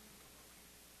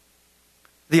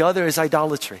 The other is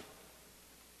idolatry.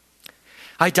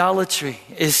 Idolatry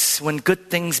is when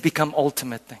good things become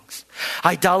ultimate things.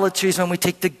 Idolatry is when we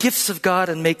take the gifts of God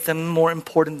and make them more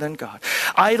important than God.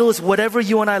 Idol is whatever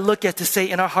you and I look at to say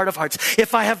in our heart of hearts,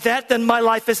 if I have that, then my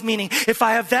life has meaning. If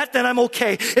I have that, then I'm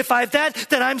okay. If I have that,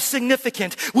 then I'm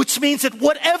significant. Which means that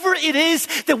whatever it is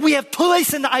that we have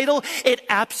placed in the idol, it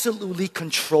absolutely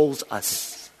controls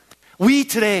us. We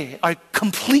today are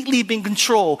completely being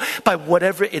controlled by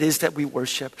whatever it is that we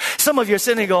worship. Some of you are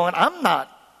sitting there going, I'm not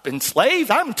enslaved.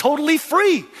 I'm totally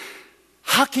free.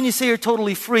 How can you say you're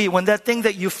totally free when that thing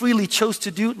that you freely chose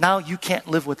to do, now you can't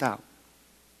live without?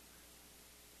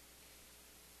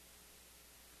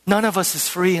 None of us is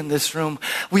free in this room.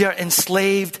 We are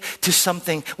enslaved to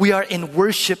something. We are in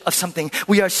worship of something.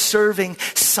 We are serving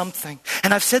something.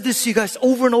 And I've said this to you guys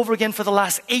over and over again for the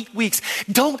last 8 weeks.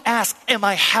 Don't ask, am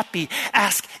I happy?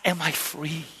 Ask, am I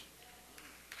free?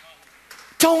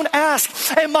 Don't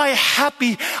ask, am I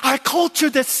happy? Our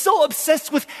culture that's so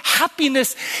obsessed with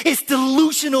happiness is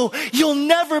delusional. You'll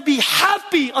never be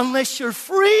happy unless you're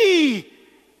free.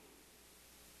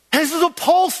 And this is what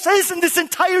Paul says in this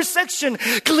entire section.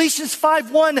 Galatians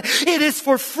 5:1. It is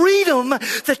for freedom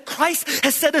that Christ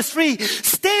has set us free.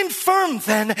 Stand firm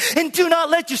then, and do not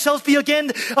let yourselves be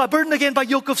burdened again by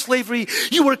yoke of slavery.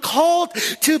 You were called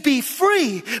to be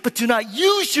free, but do not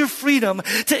use your freedom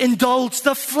to indulge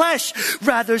the flesh.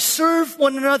 Rather, serve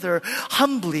one another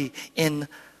humbly in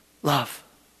love.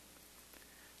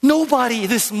 Nobody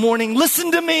this morning,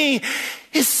 listen to me,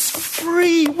 is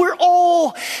free. We're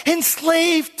all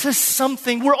enslaved to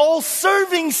something. We're all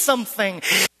serving something.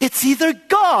 It's either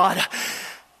God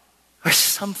or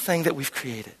something that we've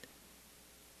created.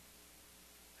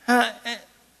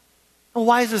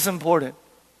 Why is this important?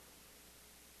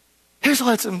 Here's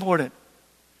why it's important.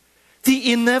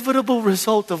 The inevitable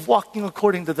result of walking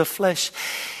according to the flesh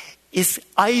is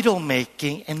idol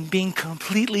making and being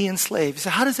completely enslaved. So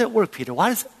how does that work, Peter?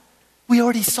 We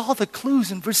already saw the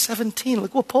clues in verse 17.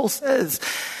 Look what Paul says.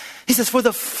 He says, for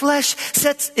the flesh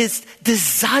sets its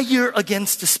desire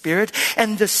against the spirit,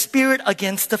 and the spirit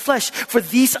against the flesh. For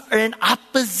these are in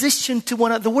opposition to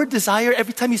one another. The word desire,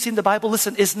 every time you see in the Bible,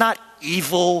 listen, is not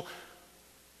evil.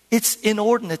 It's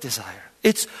inordinate desire.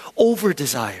 It's over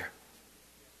desire.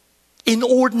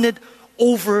 Inordinate,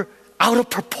 out of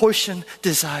proportion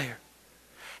desire.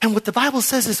 And what the Bible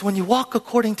says is when you walk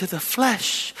according to the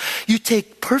flesh, you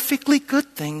take perfectly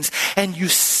good things and you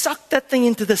suck that thing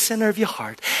into the center of your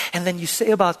heart. And then you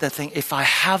say about that thing, if I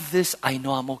have this, I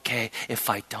know I'm okay. If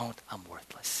I don't, I'm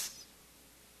worthless.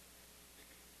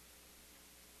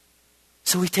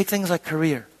 So we take things like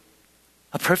career,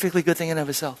 a perfectly good thing in and of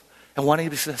itself, and wanting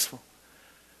to be successful.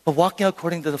 But walking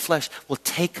according to the flesh will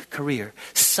take career,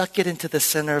 suck it into the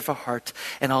center of our heart,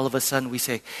 and all of a sudden we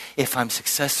say, if I'm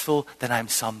successful, then I'm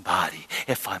somebody.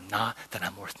 If I'm not, then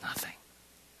I'm worth nothing.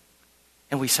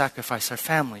 And we sacrifice our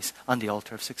families on the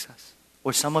altar of success.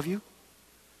 Or some of you,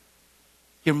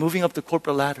 you're moving up the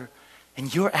corporate ladder,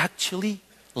 and you're actually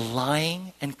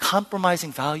lying and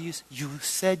compromising values you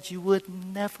said you would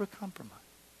never compromise.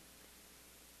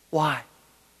 Why?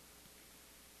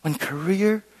 When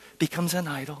career becomes an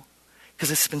idol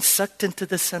because it's been sucked into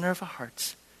the center of our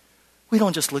hearts. We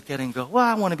don't just look at it and go, well,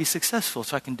 I want to be successful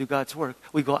so I can do God's work.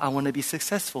 We go, I want to be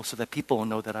successful so that people will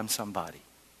know that I'm somebody.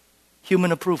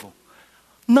 Human approval.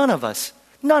 None of us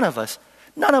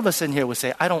in here would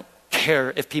say, I don't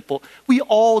care if people, we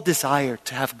all desire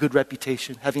to have a good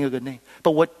reputation, having a good name.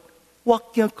 But what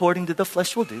walking according to the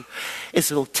flesh will do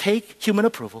is it'll take human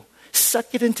approval,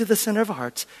 suck it into the center of our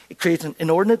hearts. It creates an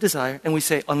inordinate desire. And we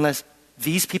say, unless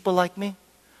these people like me,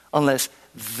 unless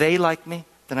they like me,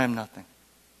 then I'm nothing.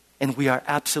 And we are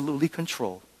absolutely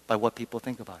controlled by what people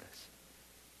think about us.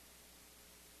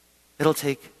 It'll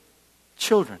take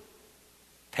children,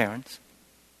 parents.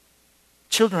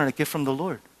 Children are a gift from the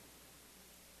Lord.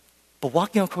 But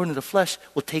walking according to the flesh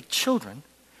will take children,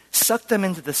 suck them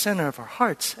into the center of our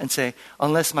hearts and say,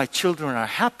 unless my children are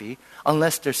happy,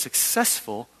 unless they're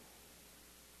successful,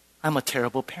 I'm a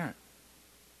terrible parent.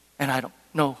 And I don't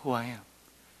know who I am.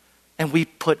 And we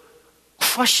put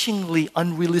crushingly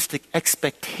unrealistic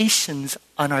expectations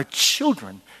on our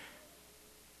children.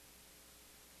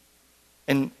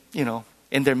 And,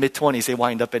 in their mid-20s, they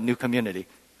wind up at New Community.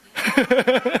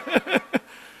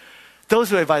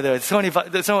 Those who, by the way, some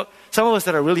of us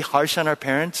that are really harsh on our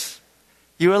parents,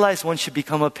 you realize once you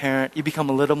become a parent, you become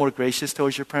a little more gracious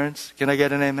towards your parents. Can I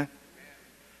get an amen?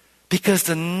 Because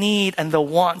the need and the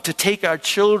want to take our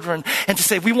children and to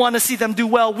say, we want to see them do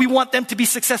well. We want them to be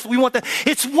successful. We want them.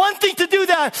 It's one thing to do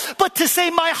that, but to say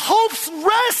my hopes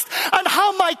rest on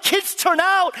how my kids turn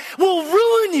out will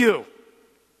ruin you.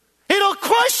 It'll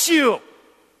crush you.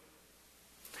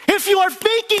 If you are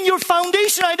making your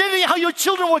foundation identity how your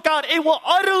children work out, it will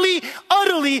utterly,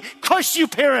 utterly crush you,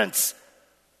 parents.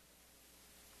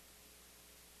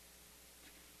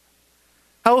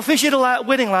 I officiated a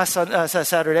wedding last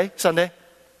Sunday.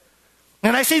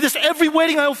 And I say this every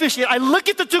wedding I officiate. I look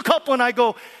at the two couple and I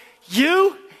go,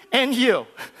 you and you.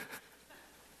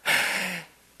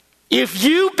 If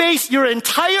you base your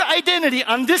entire identity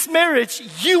on this marriage,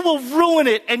 you will ruin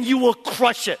it and you will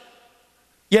crush it.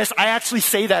 Yes, I actually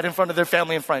say that in front of their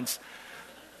family and friends.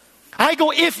 I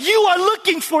go, if you are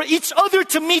looking for each other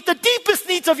to meet the deepest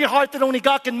needs of your heart that only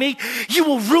God can meet, you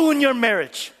will ruin your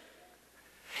marriage.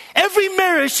 Every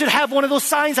marriage should have one of those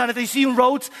signs on it that you see in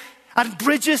roads, on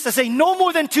bridges that say no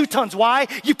more than 2 tons. Why?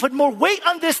 You put more weight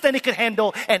on this than it can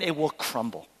handle and it will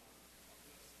crumble.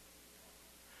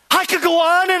 I could go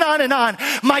on and on and on.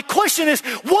 My question is,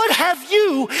 what have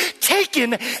you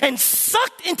taken and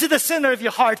sucked into the center of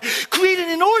your heart, created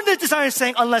an inordinate desire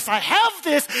saying, unless I have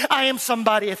this, I am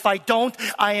somebody. If I don't,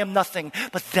 I am nothing.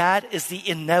 But that is the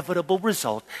inevitable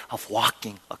result of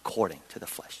walking according to the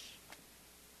flesh.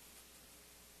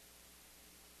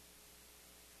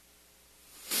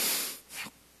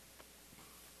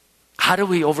 How do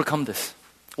we overcome this?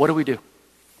 What do we do?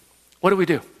 What do we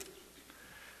do?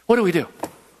 What do we do?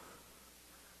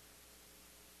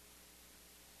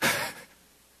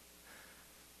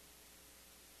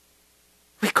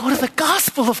 We go to the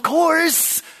gospel, of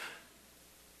course.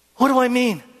 What do I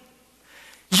mean?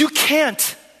 You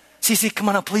can't. See, come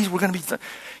on up, please. We're going to be.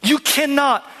 You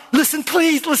cannot. Listen,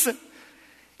 please, listen.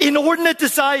 Inordinate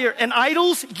desire and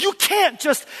idols, you can't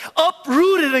just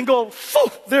uproot it and go,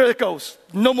 phew, there it goes.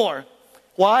 No more.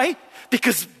 Why?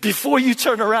 Because before you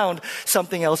turn around,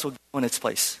 something else will go in its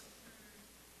place.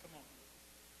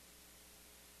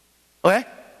 Okay?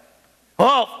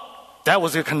 Oh, that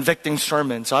was a convicting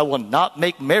sermon, so I will not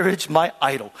make marriage my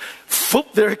idol.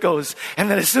 Phoop, there it goes. And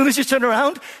then as soon as you turn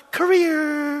around,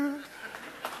 career.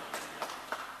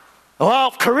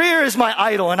 Well, career is my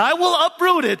idol, and I will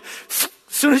uproot it. As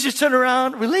soon as you turn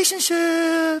around,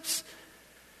 relationships.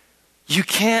 You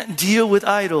can't deal with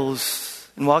idols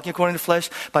and walking according to the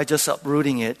flesh by just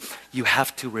uprooting it. You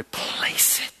have to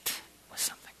replace it with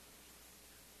something.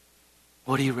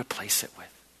 What do you replace it with?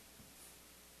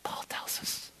 Paul tells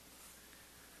us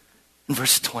in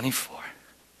verse 24.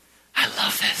 I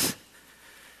love this.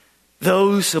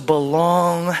 Those who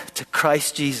belong to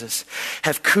Christ Jesus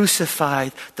have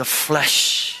crucified the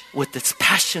flesh with its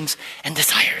passions and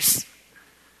desires.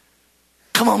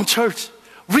 Come on, church.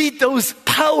 Read those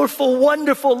powerful,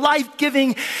 wonderful,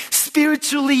 life-giving,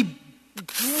 spiritually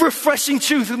refreshing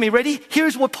truths with me. Ready?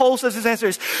 Here's what Paul says his answer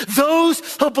is. Those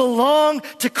who belong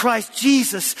to Christ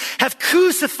Jesus have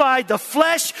crucified the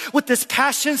flesh with its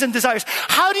passions and desires.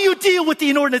 How do you deal with the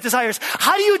inordinate desires?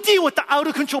 How do you deal with the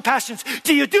out-of-control passions?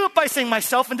 Do you do it by saying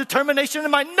myself and determination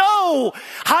in mind? No!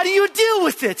 How do you deal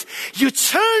with it? You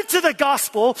turn to the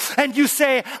gospel and you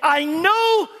say, I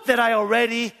know that I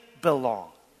already belong.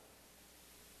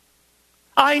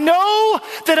 I know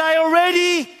that I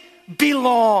already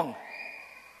belong.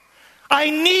 I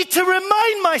need to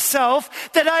remind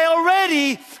myself that I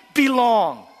already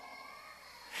belong.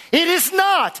 It is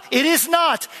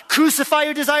not. Crucify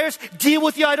your desires, deal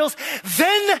with your idols,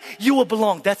 then you will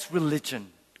belong. That's religion.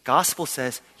 Gospel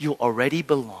says you already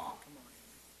belong.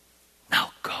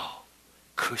 Now go,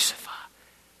 crucify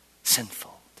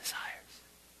sinful desires.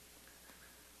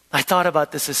 I thought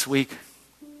about this week.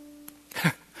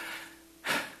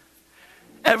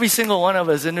 Every single one of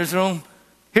us in this room,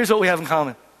 here's what we have in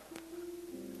common.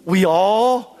 We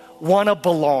all want to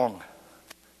belong.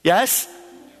 Yes?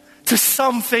 To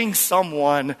something,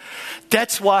 someone.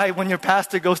 That's why when your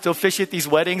pastor goes to officiate these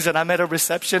weddings and I'm at a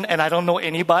reception and I don't know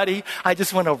anybody, I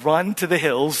just want to run to the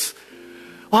hills.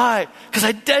 Why? Because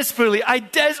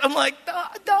I'm like,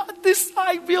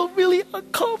 I feel really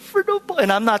uncomfortable.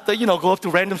 And I'm not go up to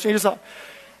random strangers.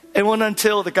 And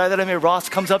until the guy that I met, Ross,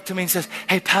 comes up to me and says,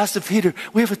 hey, Pastor Peter,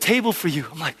 we have a table for you.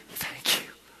 I'm like, thank you.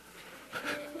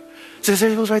 So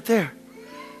there it goes right there.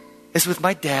 It's with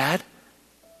my dad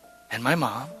and my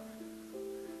mom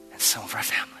and some of our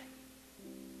family.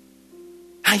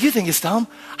 Now you think it's dumb?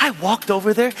 I walked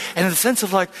over there and in the sense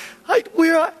of like,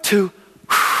 we're at to,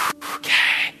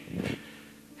 okay,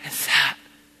 and that.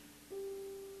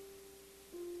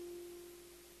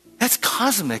 That's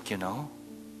cosmic,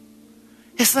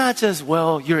 It's not just,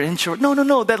 you're insured.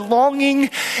 No. That longing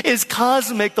is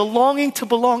cosmic. The longing to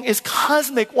belong is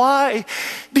cosmic. Why?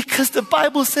 Because the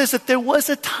Bible says that there was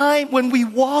a time when we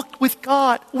walked with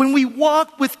God. When we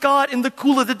walked with God in the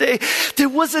cool of the day, there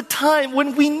was a time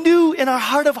when we knew in our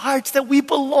heart of hearts that we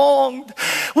belonged.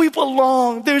 We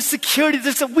belonged. There's security.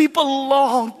 We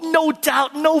belonged. No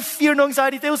doubt, no fear, no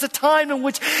anxiety. There was a time in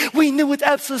which we knew with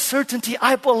absolute certainty,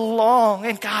 I belong.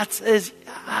 And God says,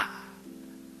 yeah.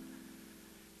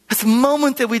 At the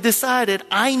moment that we decided,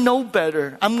 I know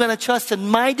better, I'm going to trust in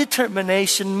my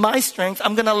determination, my strength,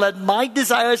 I'm going to let my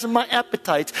desires and my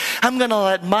appetites, I'm going to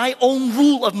let my own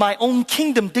rule of my own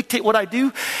kingdom dictate what I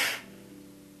do.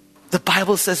 The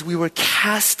Bible says we were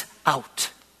cast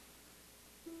out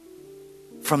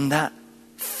from that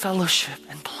fellowship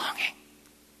and belonging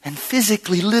and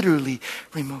physically, literally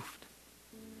removed.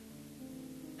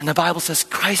 And the Bible says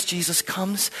Christ Jesus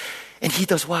comes and He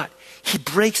does what? He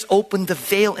breaks open the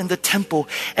veil in the temple,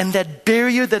 and that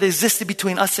barrier that existed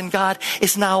between us and God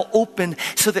is now open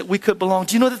so that we could belong.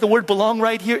 Do you know that the word belong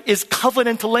right here is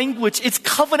covenantal language? It's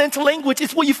covenantal language.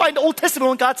 It's what you find in the Old Testament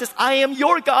when God says, I am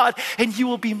your God and you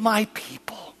will be my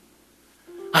people.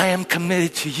 I am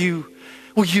committed to you.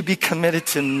 Will you be committed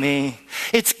to me?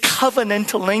 It's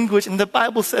covenantal language. And the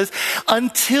Bible says,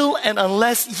 until and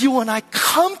unless you and I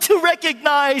come to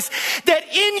recognize that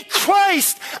in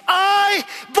Christ, I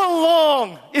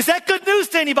belong. Is that good news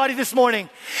to anybody this morning?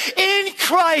 In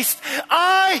Christ,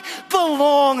 I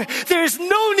belong. There's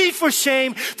no need for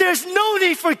shame. There's no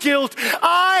need for guilt.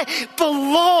 I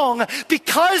belong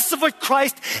because of what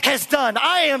Christ has done.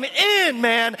 I am in,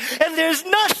 man. And there's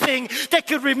nothing that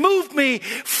could remove me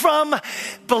from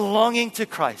belonging to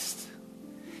Christ.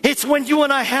 It's when you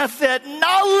and I have that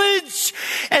knowledge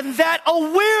and that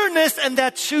awareness and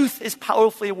that truth is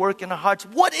powerfully at work in our hearts.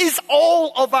 What is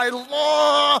all of our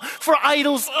law for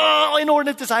idols,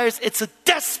 inordinate desires? It's a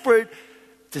desperate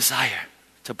desire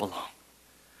to belong.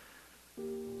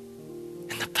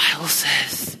 And the Bible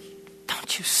says,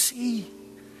 don't you see?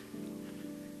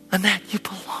 Annette, you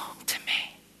belong to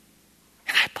me.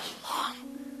 And I belong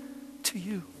to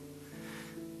you.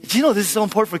 Do you know this is so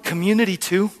important for community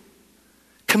too?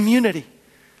 Community.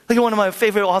 Look at one of my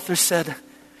favorite authors said,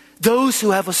 those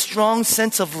who have a strong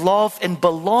sense of love and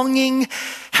belonging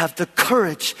have the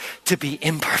courage to be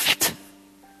imperfect.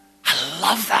 I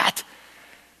love that.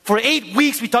 For 8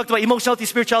 weeks, we talked about emotionality,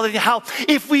 spirituality, how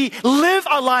if we live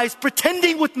our lives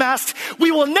pretending with masks,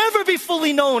 we will never be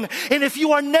fully known. And if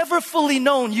you are never fully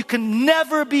known, you can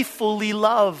never be fully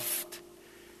loved.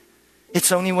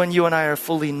 It's only when you and I are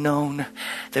fully known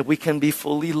that we can be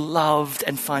fully loved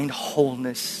and find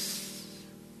wholeness.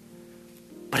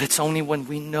 But it's only when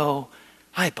we know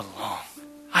I belong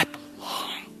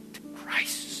to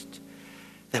Christ,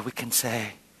 that we can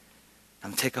say, I'm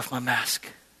going to take off my mask.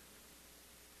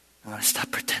 I'm going to stop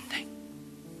pretending.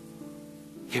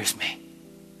 Here's me.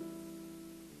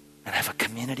 And have a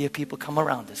community of people come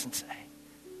around us and say,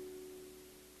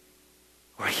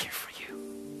 we're here for you.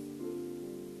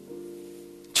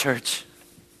 Church,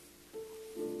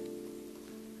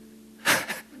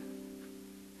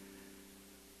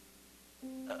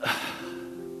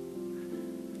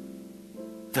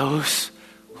 those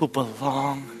who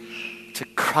belong to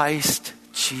Christ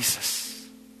Jesus,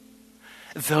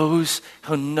 those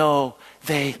who know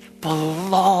they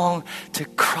belong to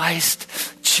Christ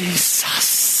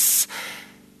Jesus,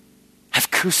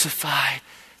 crucified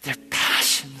their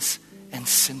passions and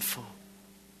sinful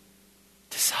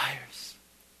desires.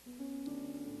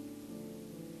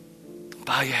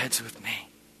 Bow your heads with me.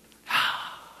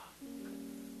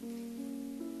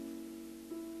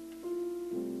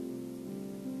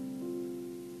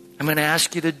 I'm going to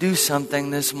ask you to do something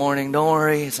this morning. Don't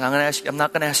worry. I'm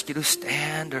not going to ask you to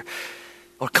stand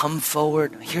or come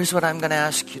forward. Here's what I'm going to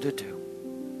ask you to do.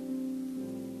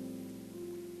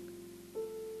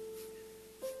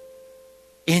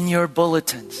 In your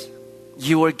bulletins,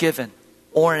 you were given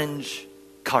orange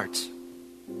cards.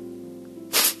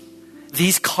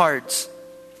 These cards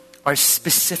are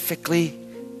specifically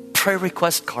prayer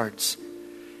request cards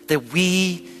that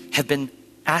we have been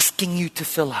asking you to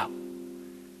fill out,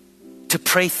 to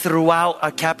pray throughout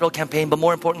our capital campaign, but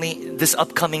more importantly, this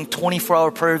upcoming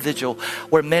 24-hour prayer vigil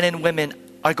where men and women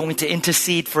are going to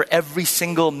intercede for every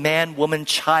single man, woman,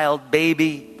 child,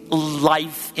 baby,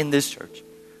 life in this church.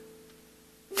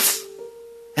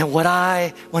 And what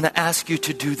I want to ask you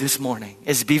to do this morning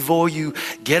is before you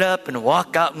get up and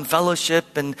walk out in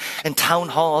fellowship and town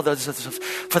hall, all that stuff,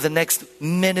 for the next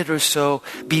minute or so,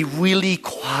 be really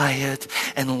quiet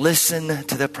and listen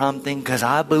to the prompting, because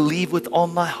I believe with all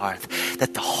my heart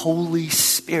that the Holy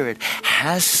Spirit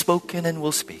has spoken and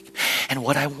will speak. And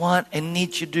what I want and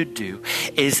need you to do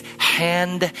is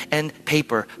hand and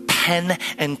paper, pen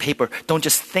and paper. Don't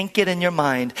just think it in your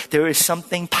mind. There is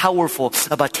something powerful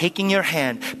about taking your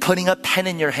hand, putting a pen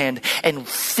in your hand, and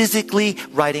physically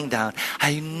writing down.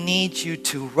 I need you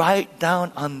to write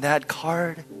down on that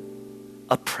card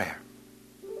a prayer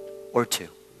or two.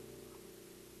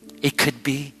 It could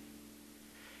be,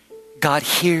 God,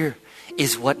 here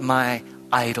is what my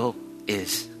idol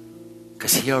is.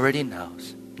 Because He already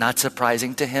knows. Not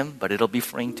surprising to Him, but it'll be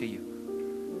freeing to you.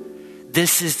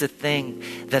 This is the thing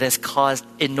that has caused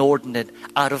inordinate,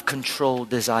 out of control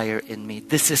desire in me.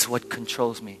 This is what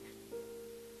controls me.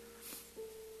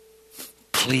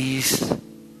 Please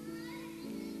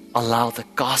allow the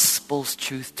gospel's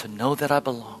truth to know that I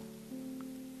belong.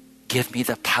 Give me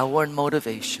the power and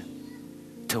motivation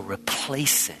to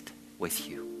replace it with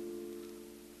you.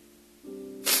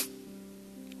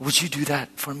 Would you do that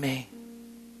for me?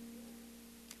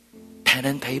 Pen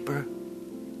and paper,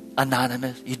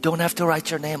 anonymous. You don't have to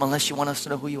write your name unless you want us to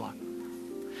know who you are.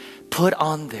 Put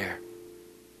on there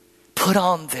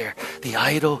the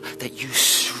idol that you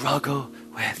struggle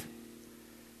with.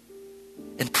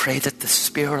 And pray that the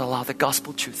Spirit will allow the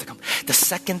gospel truth to come. The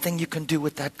second thing you can do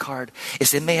with that card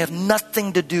is it may have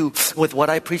nothing to do with what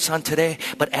I preached on today,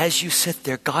 but as you sit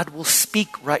there, God will speak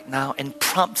right now and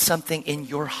prompt something in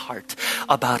your heart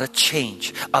about a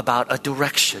change, about a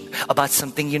direction, about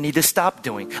something you need to stop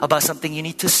doing, about something you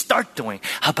need to start doing,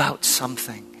 about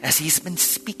something, as He's been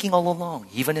speaking all along,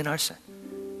 even in our sin.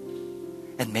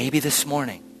 And maybe this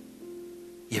morning,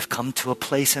 you've come to a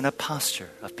place and a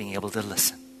posture of being able to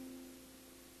listen.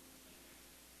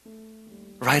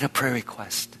 Write a prayer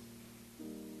request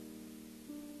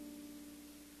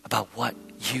about what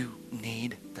you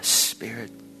need the Spirit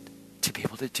to be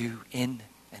able to do in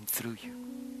and through you.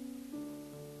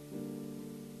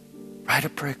 Write a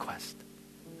prayer request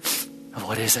of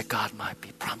what it is that God might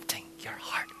be prompting your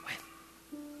heart with.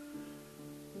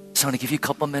 So I'm going to give you a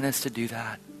couple minutes to do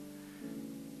that.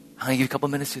 I'm going to give you a couple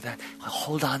minutes to do that.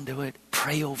 Hold on to it.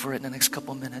 Pray over it in the next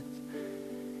couple minutes.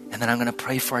 And then I'm going to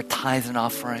pray for a tithe and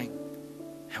offering.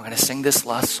 And we're going to sing this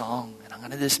last song, and I'm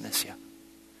going to dismiss you.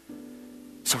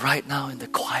 So right now, in the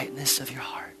quietness of your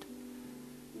heart,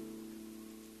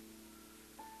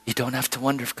 you don't have to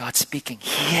wonder if God's speaking.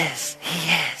 He is.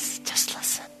 He is. Just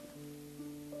listen.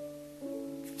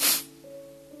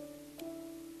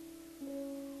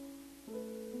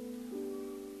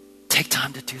 Take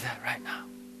time to do that right now.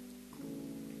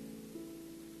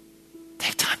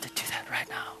 Take time to do that right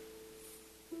now.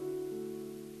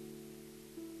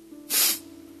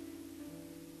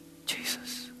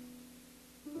 Jesus.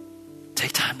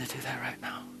 Take time to do that right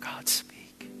now. God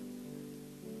speak.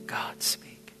 God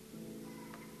speak.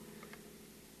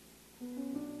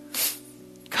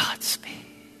 God speak.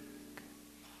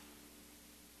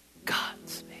 God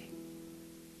speak.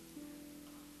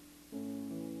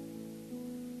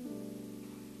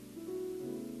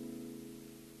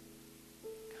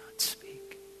 God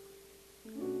speak.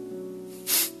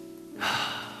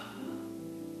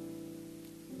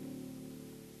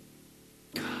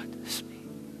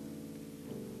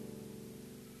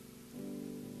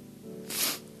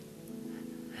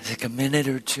 Take a minute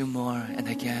or two more, and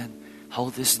again,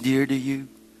 hold this dear to you.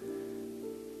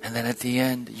 And then at the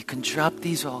end, you can drop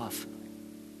these off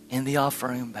in the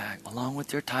offering bag along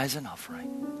with your tithes and offering.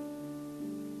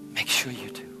 Make sure you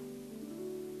do.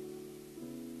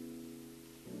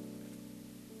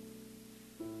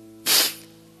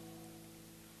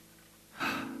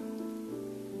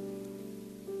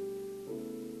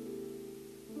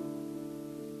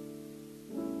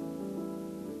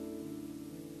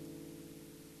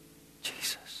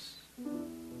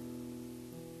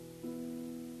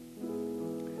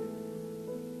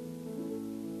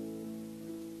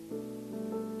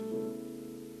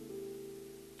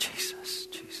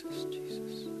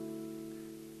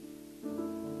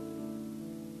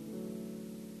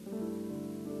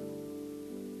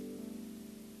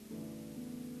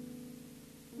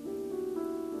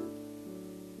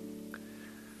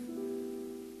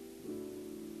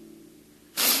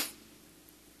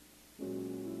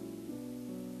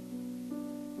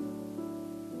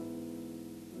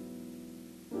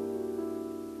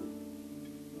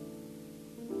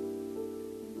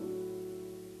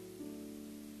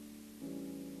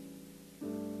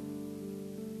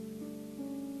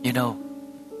 You know,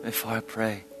 before I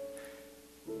pray,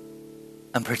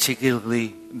 I'm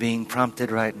particularly being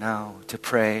prompted right now to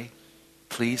pray.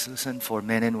 Please listen, for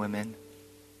men and women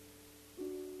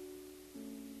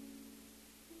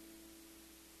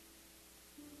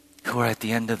who are at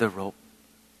the end of the rope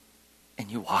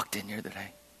and you walked in here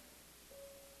today.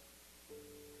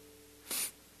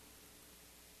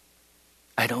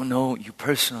 I don't know you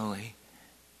personally,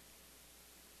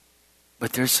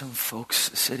 but there's some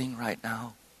folks sitting right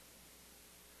now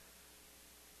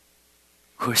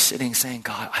who are sitting saying,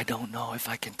 God, I don't know if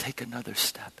I can take another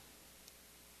step.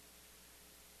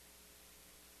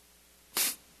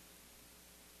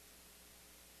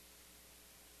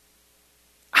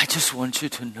 I just want you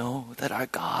to know that our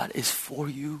God is for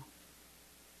you.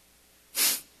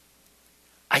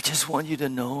 I just want you to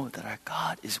know that our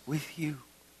God is with you.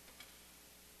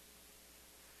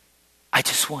 I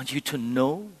just want you to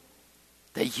know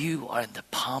that you are in the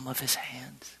palm of His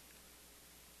hands.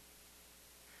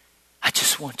 I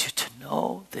just want you to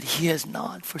know that He has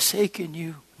not forsaken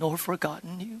you nor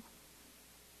forgotten you.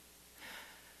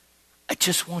 I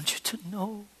just want you to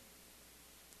know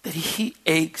that He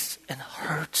aches and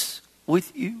hurts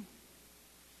with you.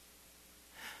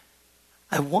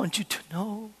 I want you to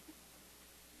know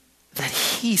that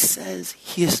He says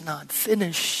He has not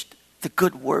finished the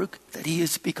good work that He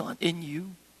has begun in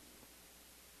you.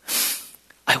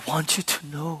 I want you to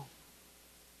know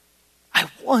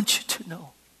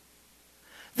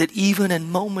that even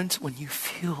in moments when you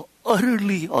feel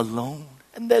utterly alone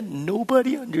and that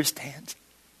nobody understands,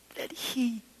 that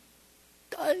He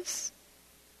does.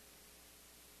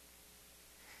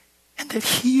 And that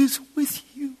He is with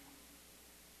you.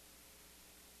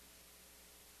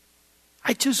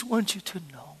 I just want you to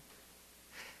know,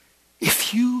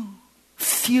 if you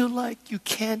feel like you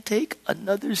can't take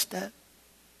another step,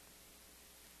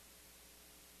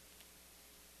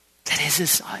 that His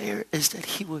desire is that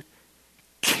He would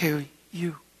carry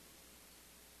you,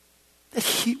 that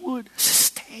He would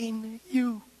sustain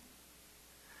you,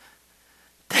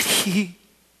 that He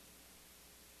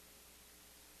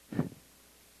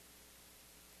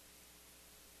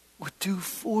would do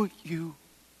for you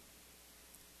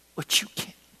what you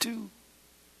can't do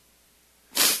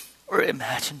or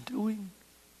imagine doing.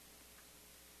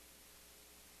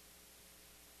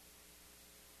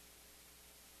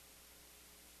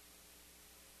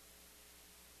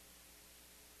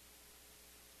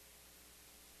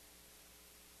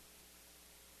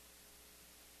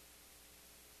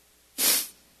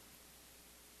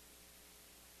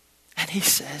 And He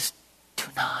says, do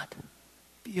not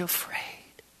be afraid,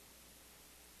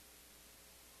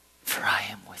 for I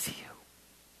am with you.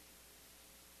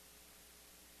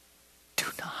 Do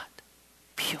not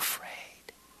be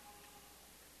afraid,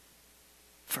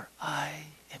 for I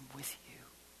am with you.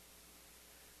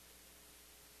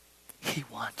 He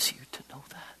wants you to know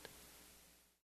that.